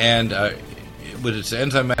 and with its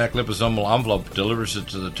enzymatic liposomal envelope, delivers it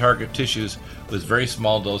to the target tissues with very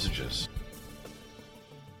small dosages.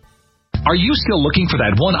 Are you still looking for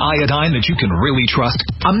that one iodine that you can really trust?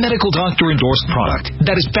 A medical doctor-endorsed product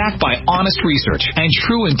that is backed by honest research and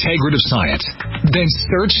true integrative science? Then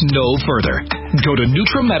search no further. Go to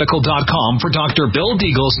NutriMedical.com for Dr. Bill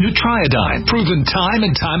Deagle's Nutriodine, proven time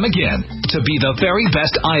and time again to be the very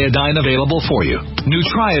best iodine available for you.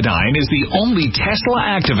 Nutriodine is the only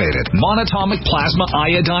Tesla-activated monatomic plasma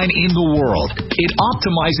iodine in the world. It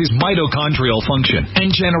optimizes mitochondrial function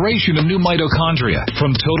and generation of new mitochondria,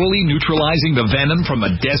 from totally neutralizing the venom from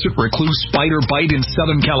a desert recluse spider bite in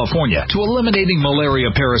Southern California to eliminating malaria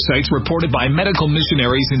parasites reported by medical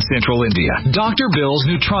missionaries in Central India. Dr. Bill's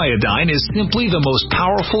Nutriodine is simply the most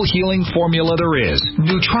powerful healing formula there is.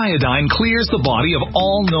 Nutriodine clears the body of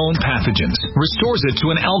all known pathogens, restores it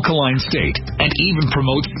to an alkaline state, and even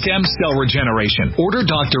promotes stem cell regeneration. Order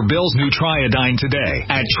Dr. Bill's Nutriodine today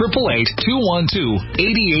at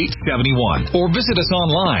 888-212-8871 or visit us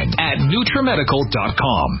online at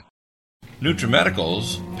NutriMedical.com.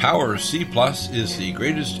 NutriMedical's Power C Plus is the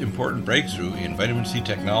greatest important breakthrough in vitamin C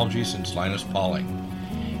technology since Linus Pauling.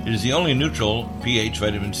 It is the only neutral pH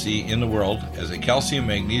vitamin C in the world as a calcium,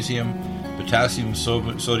 magnesium, potassium,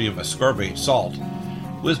 sodium ascorbate salt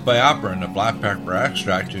with BioPerine, a black pepper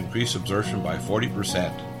extract, to increase absorption by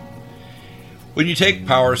 40%. When you take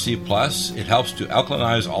Power C+, it helps to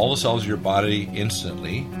alkalinize all the cells of your body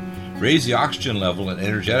instantly, raise the oxygen level and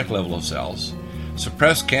energetic level of cells,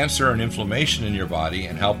 suppress cancer and inflammation in your body,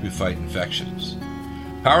 and help you fight infections.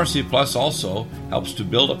 Power C Plus also helps to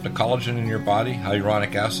build up the collagen in your body,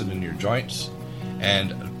 hyaluronic acid in your joints,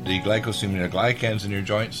 and the glycosaminoglycans in your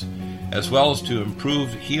joints, as well as to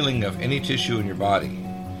improve healing of any tissue in your body.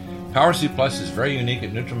 Power C Plus is very unique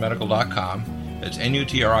at NutriMedical.com. It's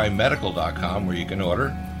NutriMedical.com where you can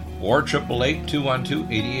order, or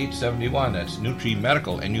 888-212-8871. That's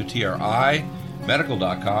NutriMedical, NUTRI,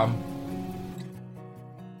 medical.com.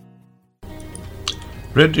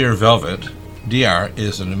 Red Deer Velvet DR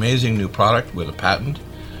is an amazing new product with a patent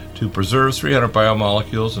to preserve 300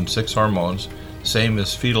 biomolecules and 6 hormones, same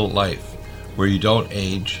as fetal life, where you don't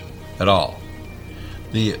age at all.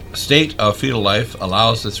 The state of fetal life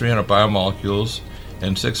allows the 300 biomolecules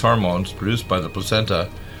and 6 hormones produced by the placenta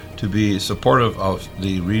to be supportive of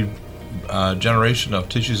the regeneration of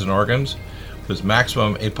tissues and organs, with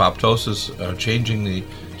maximum apoptosis, changing the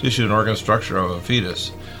tissue and organ structure of a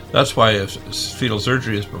fetus. That's why if fetal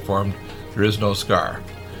surgery is performed, there is no scar.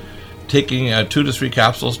 Taking 2 to 3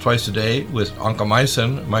 capsules twice a day with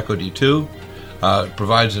oncomycin, myco-D2,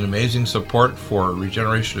 provides an amazing support for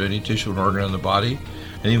regeneration of any tissue and organ in the body,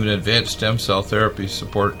 and even advanced stem cell therapy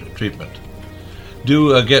support treatment.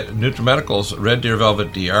 Do get NutriMedical's Red Deer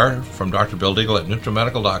Velvet DR from Dr. Bill Deagle at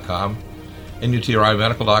NutriMedical.com,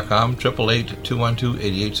 NUTRIMedical.com,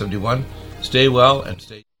 888-212-8871. Stay well and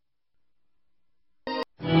stay...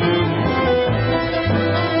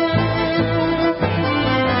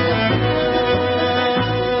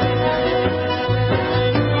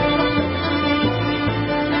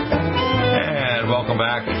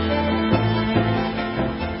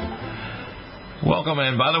 Welcome,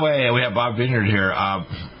 and by the way, we have Bob Vineyard here.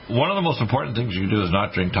 One of the most important things you can do is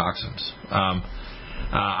not drink toxins. I'm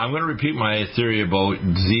going to repeat my theory about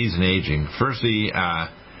disease and aging. Firstly,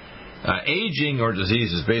 aging or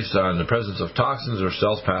disease is based on the presence of toxins or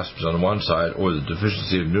stealth pathogens on one side, or the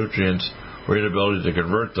deficiency of nutrients or inability to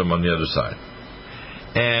convert them on the other side.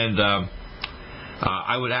 And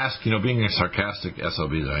I would ask, being a sarcastic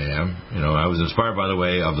SOB that I am, I was inspired, by the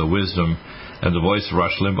way, of the wisdom and the voice of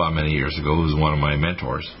Rush Limbaugh many years ago, who was one of my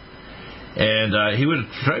mentors. And he would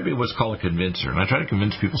try to be what's called a convincer. And I try to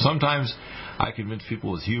convince people. Sometimes I convince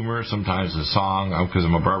people with humor, sometimes with song, because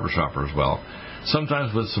I'm a barbershopper as well.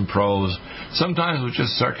 Sometimes with some prose, sometimes with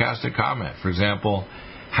just sarcastic comment. For example,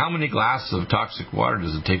 how many glasses of toxic water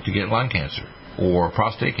does it take to get lung cancer, or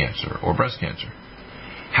prostate cancer, or breast cancer?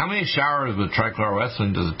 How many showers with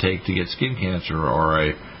trichloroethylene does it take to get skin cancer or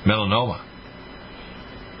a melanoma?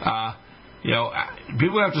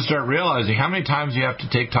 People have to start realizing how many times you have to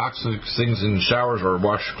take toxic things in showers or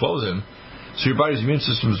wash your clothes in, so your body's immune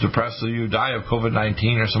system is depressed, so you die of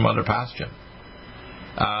COVID-19 or some other pathogen.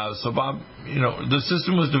 So, Bob, the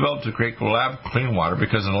system was developed to create lab clean water,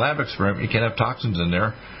 because in a lab experiment you can't have toxins in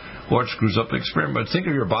there, or it screws up the experiment. But think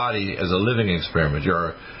of your body as a living experiment.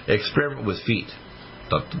 You're an experiment with feet.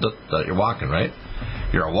 You're walking, right?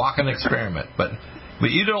 You're a walking experiment. But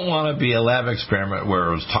you don't want to be a lab experiment where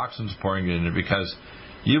there's toxins pouring in it, because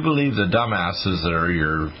you believe the dumbasses that are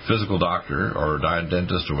your physical doctor or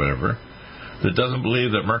dentist or whatever that doesn't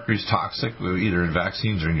believe that mercury's toxic, either in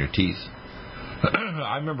vaccines or in your teeth.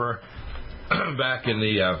 I remember back in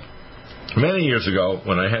the many years ago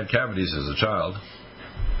when I had cavities as a child,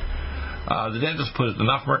 the dentist put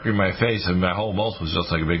enough mercury in my face and my whole mouth was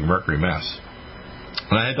just like a big mercury mess.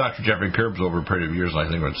 And I had Dr. Jeffrey Curbs over a period of years, and I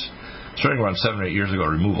think it was starting around 7 or 8 years ago,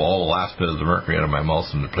 to remove all the last bit of the mercury out of my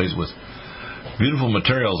mouth and replace it with beautiful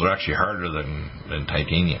materials that are actually harder than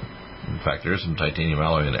titanium. In fact, there's some titanium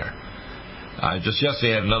alloy in there. Just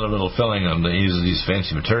yesterday I had another little filling on the use of these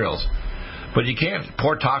fancy materials. But you can't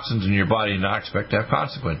pour toxins in your body and not expect to have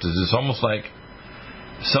consequences. It's almost like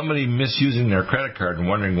somebody misusing their credit card and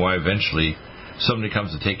wondering why eventually somebody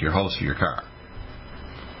comes to take your house or your car.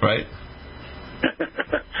 Right?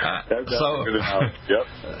 Yep.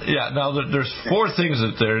 Yeah, now there's 4 things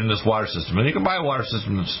that are in this water system. And you can buy a water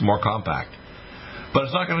system that's more compact, but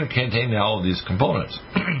it's not going to contain all of these components.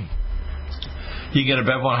 You get a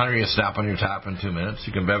Bev 100, you snap on your tap in 2 minutes.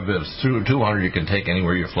 You can Bev 200, you can take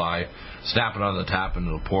anywhere you fly, snap it on the tap, and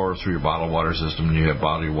it'll pour through your bottled water system, and you have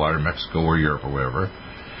bottled water in Mexico or Europe or wherever.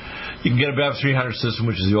 You can get a Bev 300 system,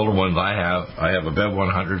 which is the older one that I have. I have a Bev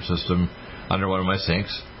 100 system under one of my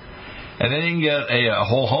sinks. And then you can get a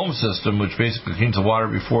whole home system, which basically cleans the water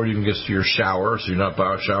before it even gets to your shower, so you're not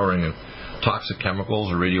showering in toxic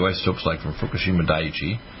chemicals or radioisotopes like from Fukushima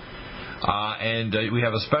Daiichi. And we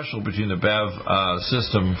have a special between the BEV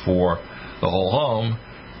system for the whole home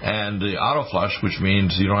and the auto flush, which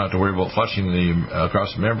means you don't have to worry about flushing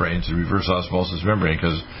across the membranes, the reverse osmosis membrane,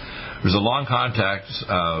 because there's a long contact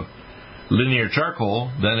linear charcoal,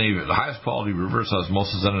 then the highest quality reverse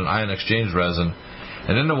osmosis, then an ion exchange resin.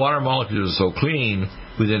 And then the water molecule is so clean,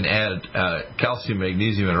 we then add calcium,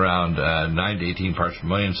 magnesium at around 9 to 18 parts per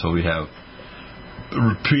million, so we have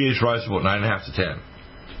pH rise about 9.5 to 10.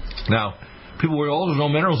 Now, people will, oh, there's no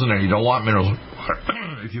minerals in there. You don't want minerals.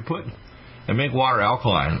 If you put and make water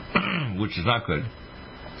alkaline, which is not good,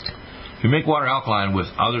 if you make water alkaline with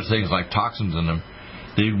other things like toxins in them,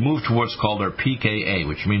 they move to what's called their pKa,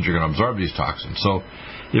 which means you're going to absorb these toxins. So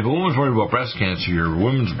if a woman's worried about breast cancer, your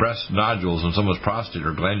women's breast nodules and someone's prostate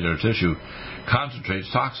or glandular tissue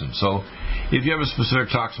concentrates toxins. So if you have a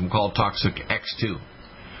specific toxin called toxic X2,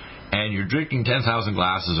 and you're drinking 10,000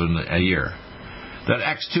 glasses a year, that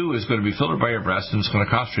X2 is going to be filtered by your breast, and it's going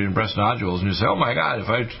to concentrate in breast nodules. And you say, oh my God,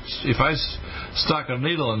 if I stuck a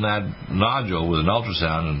needle in that nodule with an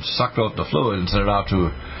ultrasound and sucked out the fluid and sent it out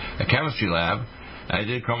to a chemistry lab, and I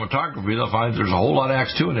did chromatography, they'll find there's a whole lot of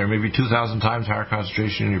X2 in there, maybe 2,000 times higher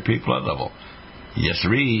concentration in your peak blood level. Yes,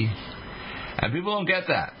 sirree. And people don't get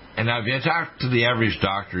that. And now if you talk to the average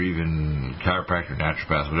doctor, even chiropractor,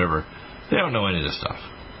 naturopath, whatever, they don't know any of this stuff.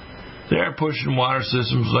 They're pushing water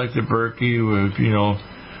systems like the Berkey with,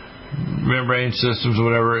 membrane systems or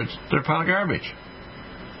whatever. They're a pile of garbage.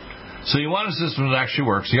 So you want a system that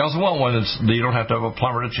actually works. You also want one that you don't have to have a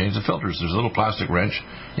plumber to change the filters. There's a little plastic wrench.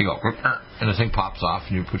 You go, and the thing pops off,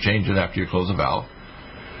 and you change it after you close the valve,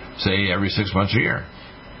 say every 6 months or a year.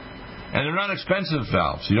 And they're not expensive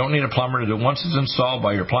valves. You don't need a plumber to do it. Once it's installed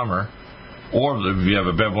by your plumber, or if you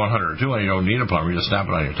have a BEV 100 or 200, you don't need a plumber. You just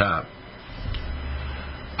snap it on your tap.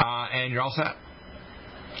 And you're all set.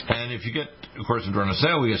 And if you get, of course, during a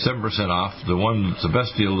sale, we get 7% off. The one that's the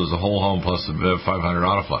best deal is the whole home plus the BEV 500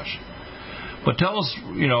 auto flush. But tell us,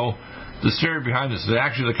 the story behind this.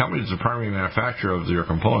 Actually, the company that's the primary manufacturer of your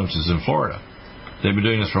components is in Florida. They've been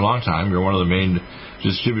doing this for a long time. You're one of the main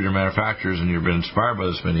distributor manufacturers, and you've been inspired by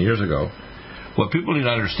this many years ago. What people need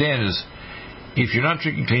to understand is, if you're not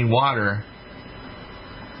drinking clean water,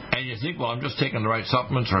 and you think, well, I'm just taking the right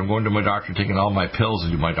supplements, or I'm going to my doctor taking all my pills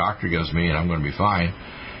that my doctor gives me, and I'm going to be fine,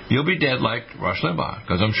 you'll be dead like Rush Limbaugh,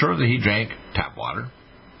 because I'm sure that he drank tap water.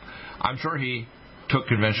 I'm sure he took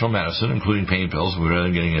conventional medicine, including pain pills, rather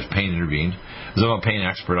than getting his pain intervened. As I'm a pain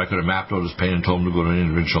expert, I could have mapped out his pain and told him to go to an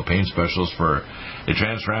interventional pain specialist for a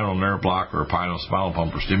transcranial nerve block or a spinal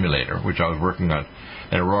pump or stimulator, which I was working on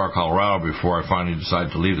in Aurora, Colorado, before I finally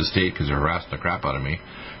decided to leave the state because they were harassing the crap out of me,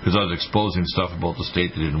 because I was exposing stuff about the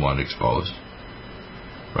state they didn't want exposed.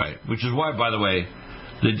 Right? Which is why, by the way,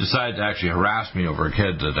 they decided to actually harass me over a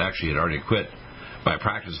kid that actually had already quit my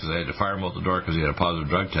practice because I had to fire him out the door because he had a positive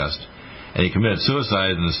drug test. And he committed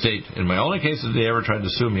suicide in the state. In my only case that they ever tried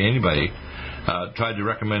to sue me, anybody tried to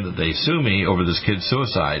recommend that they sue me over this kid's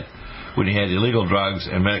suicide when he had illegal drugs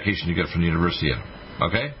and medication you get from the university in him.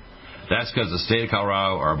 Okay? That's because the state of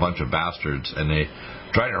Colorado are a bunch of bastards, and they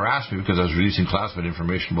tried to harass me because I was releasing classified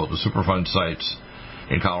information about the Superfund sites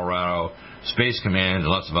in Colorado, Space Command, and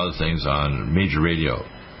lots of other things on major radio,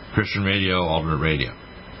 Christian radio, alternate radio.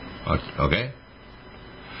 Okay?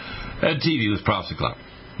 And TV was Prophecy Club.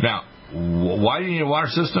 Now, why do you need a water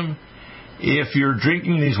system? If you're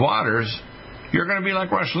drinking these waters, you're going to be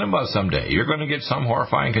like Rush Limbaugh someday. You're going to get some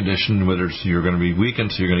horrifying condition, whether you're going to be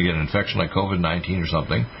weakened, so you're going to get an infection like COVID-19 or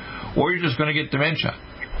something, or you're just going to get dementia.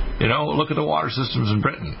 Look at the water systems in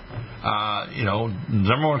Britain. The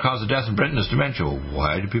number one cause of death in Britain is dementia.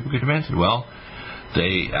 Why do people get demented? Well,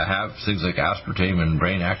 they have things like aspartame and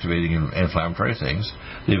brain-activating and inflammatory things.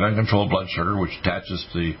 They have uncontrolled blood sugar, which attaches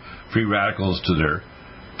the free radicals to their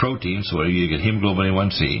protein, so you get hemoglobin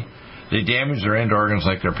A1C. They damage their end organs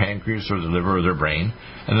like their pancreas or their liver or their brain,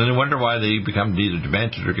 and then they wonder why they become either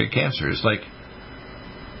demented or get cancer. It's like,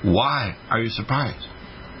 why are you surprised?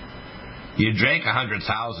 You drank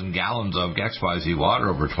 100,000 gallons of XYZ water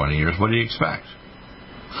over 20 years. What do you expect?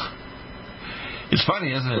 It's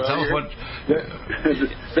funny, isn't it? Well, tell us what...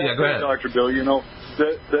 Yeah, go ahead. Dr. Bill,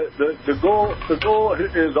 the goal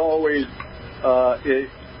is always...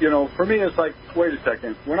 for me, it's like, wait a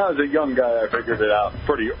second. When I was a young guy, I figured it out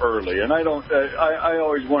pretty early, and I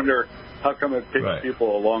always wonder how come it takes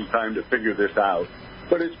people a long time to figure this out.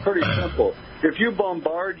 But it's pretty simple. If you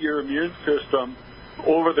bombard your immune system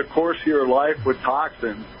over the course of your life with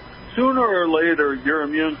toxins, sooner or later your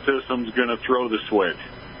immune system's going to throw the switch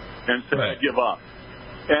and say, I give up.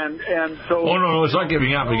 And so... Oh, no, it's not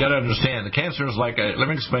giving up. You got to understand. The cancer is like let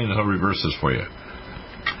me explain how to reverse this for you.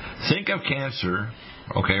 Think of cancer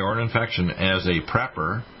okay, or an infection as a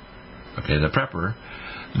prepper, okay, the prepper,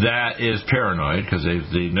 that is paranoid because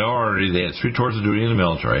they know already they had 3 tours of duty in the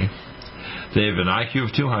military. They have an IQ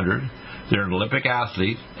of 200. They're an Olympic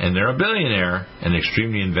athlete, and they're a billionaire and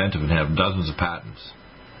extremely inventive and have dozens of patents.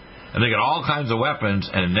 And they got all kinds of weapons,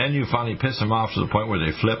 and then you finally piss them off to the point where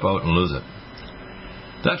they flip out and lose it.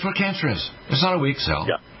 That's what cancer is. It's not a weak cell.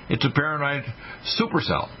 Yeah. It's a paranoid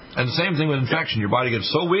supercell. And the same thing with infection. Your body gets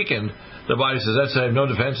so weakened, the body says, that's it, I have no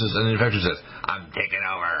defenses, and the infection says, I'm taking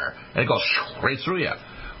over. And it goes right through you.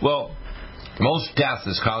 Well, most death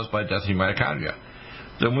is caused by death in mitochondria.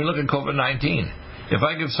 Then we look at COVID-19. If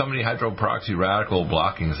I give somebody hydroperoxy radical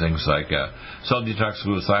blocking things like cell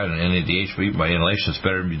detoxification and NADH by inhalation, it's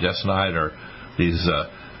better than budesonide or these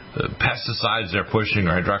pesticides they're pushing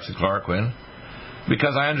or hydroxychloroquine,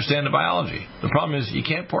 because I understand the biology. The problem is you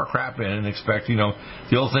can't pour crap in and expect, the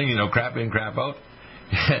old thing, crap in, crap out.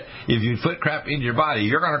 If you put crap into your body,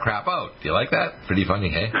 you're going to crap out. Do you like that? Pretty funny,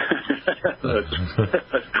 hey?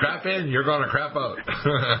 Crap in, you're going to crap out.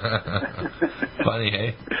 Funny,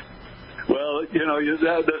 hey? Well,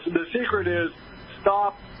 the secret is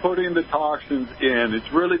stop putting the toxins in.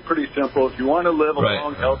 It's really pretty simple. If you want to live a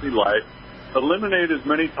long, healthy life, eliminate as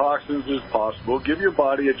many toxins as possible. Give your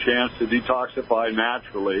body a chance to detoxify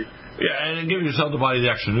naturally. Yeah, and give yourself the body the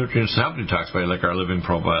extra nutrients to help detoxify, like our living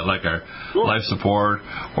probiotic, like our life support,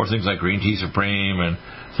 or things like green tea supreme, and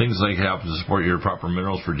things like help to support your proper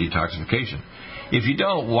minerals for detoxification. If you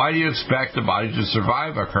don't, why do you expect the body to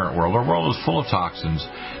survive our current world? Our world is full of toxins.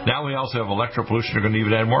 Now we also have electropollution. They're going to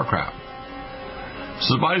even add more crap.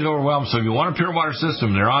 So the body's overwhelmed. So if you want a pure water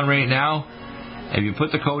system, they're on right now. If you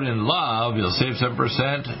put the code in LOVE, you'll save 7%.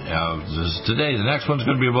 This is today. The next one's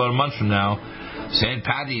going to be about a month from now. St.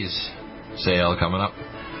 Patty's sale coming up.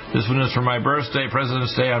 This one is for my birthday,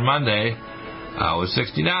 President's Day on Monday. I was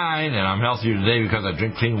 69, and I'm healthier today because I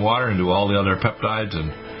drink clean water and do all the other peptides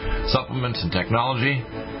and supplements and technology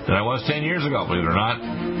than I was 10 years ago, believe it or not.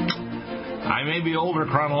 I may be older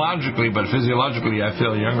chronologically, but physiologically I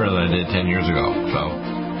feel younger than I did 10 years ago. So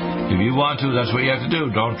if you want to, that's what you have to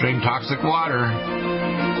do. Don't drink toxic water.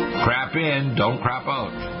 Crap in, don't crap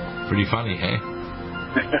out. Pretty funny, hey?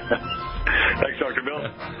 Thanks, Dr. Bill.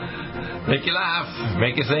 Make you laugh,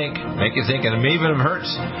 make you think, and even if it hurts,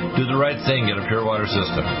 do the right thing, get a pure water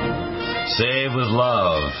system. Save with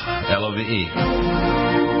love, LOVE.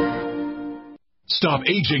 Stop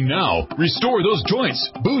aging now. Restore those joints.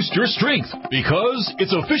 Boost your strength. Because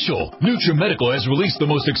it's official. NutriMedical has released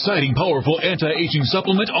the most exciting, powerful anti-aging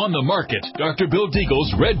supplement on the market. Dr. Bill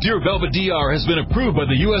Deagle's Red Deer Velvet DR has been approved by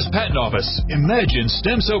the U.S. Patent Office. Imagine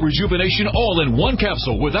stem cell rejuvenation all in one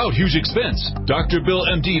capsule without huge expense. Dr. Bill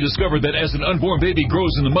MD discovered that as an unborn baby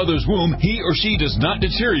grows in the mother's womb, he or she does not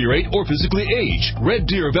deteriorate or physically age. Red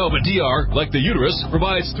Deer Velvet DR, like the uterus,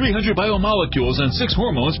 provides 300 biomolecules and 6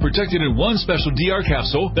 hormones protected in one special DR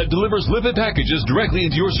capsule that delivers lipid packages directly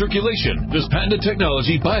into your circulation. This patented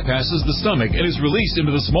technology bypasses the stomach and is released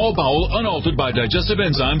into the small bowel unaltered by digestive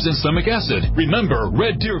enzymes and stomach acid. Remember,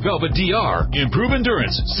 Red Deer Velvet DR. Improve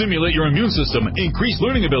endurance, stimulate your immune system, increase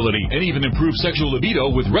learning ability, and even improve sexual libido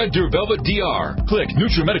with Red Deer Velvet DR. Click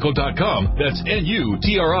NutriMedical.com, that's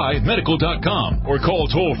NUTRI medical.com, or call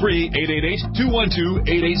toll-free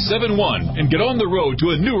 888-212-8871 and get on the road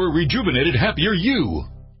to a newer, rejuvenated, happier you.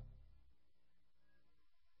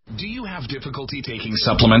 Do you have difficulty taking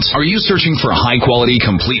supplements? Are you searching for a high-quality,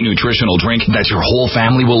 complete nutritional drink that your whole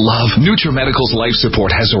family will love? NutriMedical's Life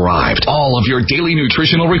Support has arrived. All of your daily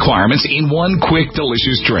nutritional requirements in one quick,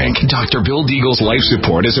 delicious drink. Dr. Bill Deagle's Life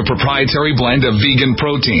Support is a proprietary blend of vegan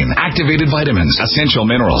protein, activated vitamins, essential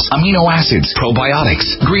minerals, amino acids,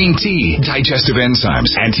 probiotics, green tea, digestive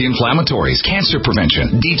enzymes, anti-inflammatories, cancer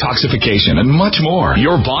prevention, detoxification, and much more.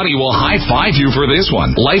 Your body will high-five you for this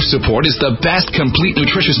one. Life Support is the best complete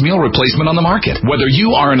nutritious meal replacement on the market. Whether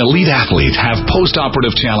you are an elite athlete, have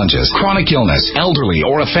post-operative challenges, chronic illness, elderly,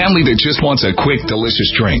 or a family that just wants a quick, delicious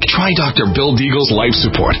drink, try Dr. Bill Deagle's Life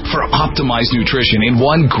Support for optimized nutrition in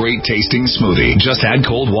one great-tasting smoothie. Just add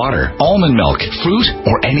cold water, almond milk, fruit,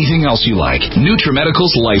 or anything else you like.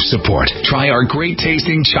 NutriMedical's Life Support. Try our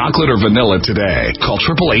great-tasting chocolate or vanilla today. Call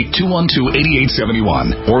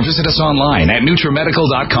 888-212-8871 or visit us online at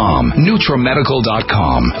NutriMedical.com.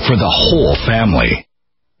 NutriMedical.com for the whole family.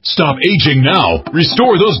 Stop aging now.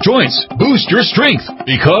 Restore those joints. Boost your strength.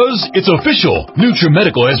 Because it's official.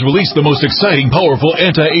 NutriMedical has released the most exciting, powerful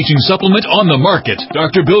anti-aging supplement on the market.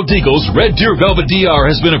 Dr. Bill Deagle's Red Deer Velvet DR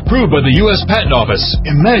has been approved by the U.S. Patent Office.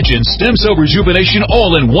 Imagine stem cell rejuvenation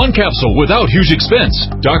all in one capsule without huge expense.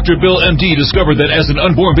 Dr. Bill MD discovered that as an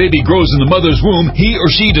unborn baby grows in the mother's womb, he or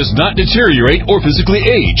she does not deteriorate or physically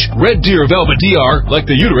age. Red Deer Velvet DR, like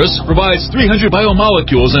the uterus, provides 300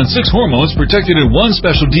 biomolecules and 6 hormones protected in one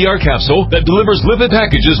special DR capsule that delivers lipid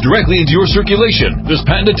packages directly into your circulation. This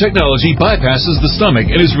patented technology bypasses the stomach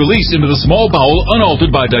and is released into the small bowel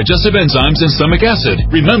unaltered by digestive enzymes and stomach acid.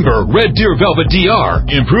 Remember, Red Deer Velvet DR.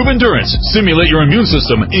 Improve endurance, stimulate your immune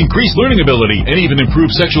system, increase learning ability, and even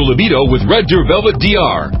improve sexual libido with Red Deer Velvet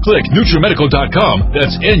DR. Click NutriMedical.com,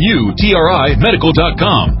 that's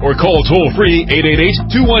NutriMedical.com, or call toll-free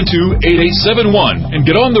 888-212-8871 and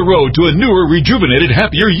get on the road to a newer, rejuvenated,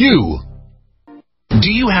 happier you. Do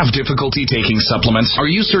you have difficulty taking supplements? Are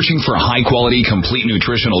you searching for a high-quality, complete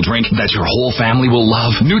nutritional drink that your whole family will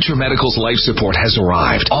love? NutriMedical's Life Support has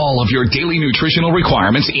arrived. All of your daily nutritional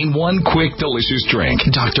requirements in one quick, delicious drink.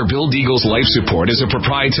 Dr. Bill Deagle's Life Support is a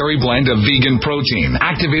proprietary blend of vegan protein,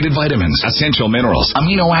 activated vitamins, essential minerals,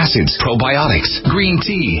 amino acids, probiotics, green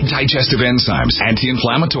tea, digestive enzymes,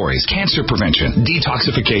 anti-inflammatories, cancer prevention,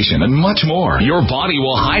 detoxification, and much more. Your body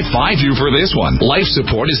will high-five you for this one. Life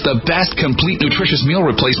Support is the best complete nutritious meal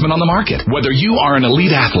replacement on the market. Whether you are an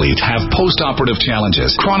elite athlete, have post-operative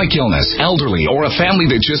challenges, chronic illness, elderly, or a family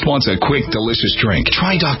that just wants a quick, delicious drink,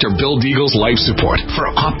 try Dr. Bill Deagle's Life Support for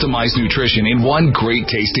optimized nutrition in one great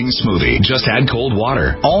tasting smoothie. Just add cold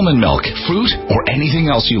water, almond milk, fruit, or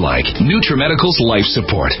anything else you like. NutriMedical's Life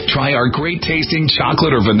Support. Try our great tasting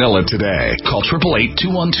chocolate or vanilla today. Call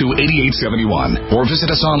 888-212-8871 or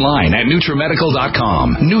visit us online at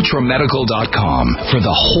NutriMedical.com. NutriMedical.com for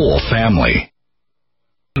the whole family.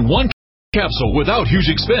 One capsule without huge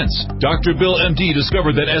expense. Dr. Bill MD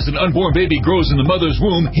discovered that as an unborn baby grows in the mother's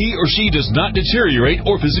womb, he or she does not deteriorate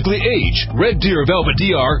or physically age. Red Deer Velvet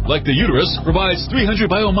DR, like the uterus, provides 300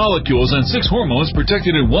 biomolecules and 6 hormones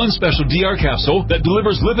protected in one special DR capsule that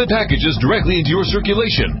delivers lipid packages directly into your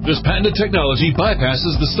circulation. This patented technology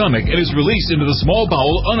bypasses the stomach and is released into the small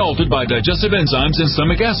bowel unaltered by digestive enzymes and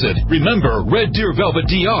stomach acid. Remember, Red Deer Velvet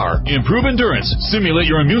DR. Improve endurance, stimulate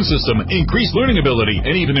your immune system, increase learning ability,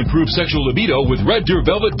 and even improve sexual libido with Red Deer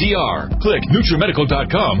Velvet DR. Click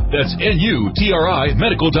NutriMedical.com, that's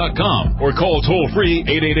NutriMedical.com, or call toll-free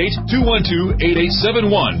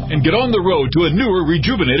 888-212-8871 and get on the road to a newer,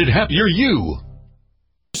 rejuvenated, happier you.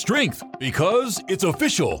 Strength, because it's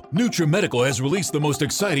official. NutriMedical has released the most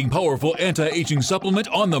exciting, powerful anti-aging supplement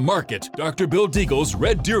on the market. Dr. Bill Deagle's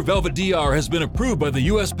Red Deer Velvet DR has been approved by the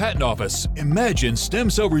U.S. Patent Office. Imagine stem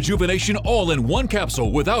cell rejuvenation all in one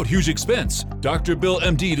capsule without huge expense. Dr. Bill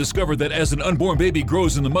MD discovered that as an unborn baby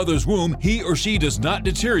grows in the mother's womb, he or she does not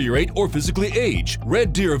deteriorate or physically age.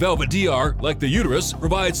 Red Deer Velvet DR, like the uterus,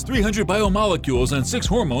 provides 300 biomolecules and 6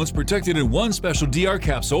 hormones protected in one special DR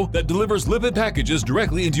capsule that delivers lipid packages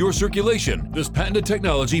directly into your circulation. This patented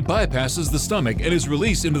technology bypasses the stomach and is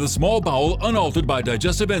released into the small bowel unaltered by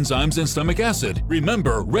digestive enzymes and stomach acid.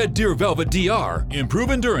 Remember, Red Deer Velvet DR.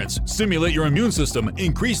 Improve endurance, stimulate your immune system,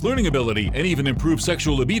 increase learning ability, and even improve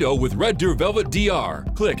sexual libido with Red Deer Velvet DR.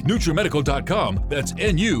 Click NutriMedical.com, that's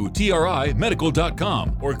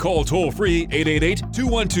NutriMedical.com, or call toll-free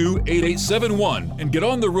 888-212-8871 and get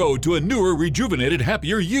on the road to a newer, rejuvenated,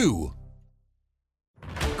 happier you.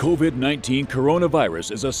 COVID-19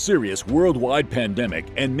 coronavirus is a serious worldwide pandemic,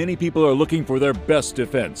 and many people are looking for their best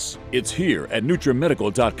defense. It's here at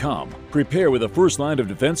NutriMedical.com. Prepare with a first line of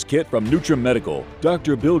defense kit from NutriMedical.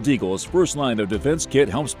 Dr. Bill Deagle's first line of defense kit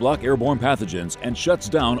helps block airborne pathogens and shuts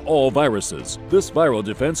down all viruses. This viral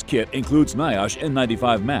defense kit includes NIOSH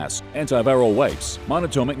N95 mask, antiviral wipes,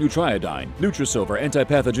 monatomic nutriodine, Nutrisilver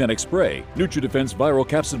antipathogenic spray, NutriDefense viral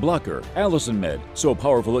capsid blocker, Allison Med, so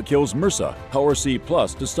powerful it kills MRSA, Power C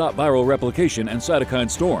Plus to stop viral replication and cytokine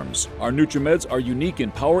storms. Our NutriMeds are unique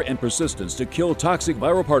in power and persistence to kill toxic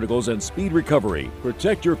viral particles and speed recovery.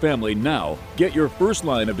 Protect your family now. Get your first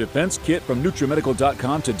line of defense kit from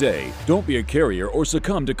NutriMedical.com today. Don't be a carrier or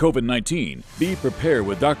succumb to COVID-19. Be prepared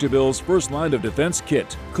with Dr. Bill's first line of defense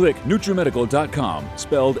kit. Click NutriMedical.com,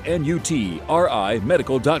 spelled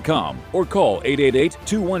NutriMedical.com, or call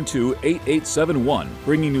 888-212-8871,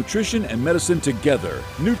 bringing nutrition and medicine together.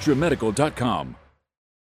 NutriMedical.com.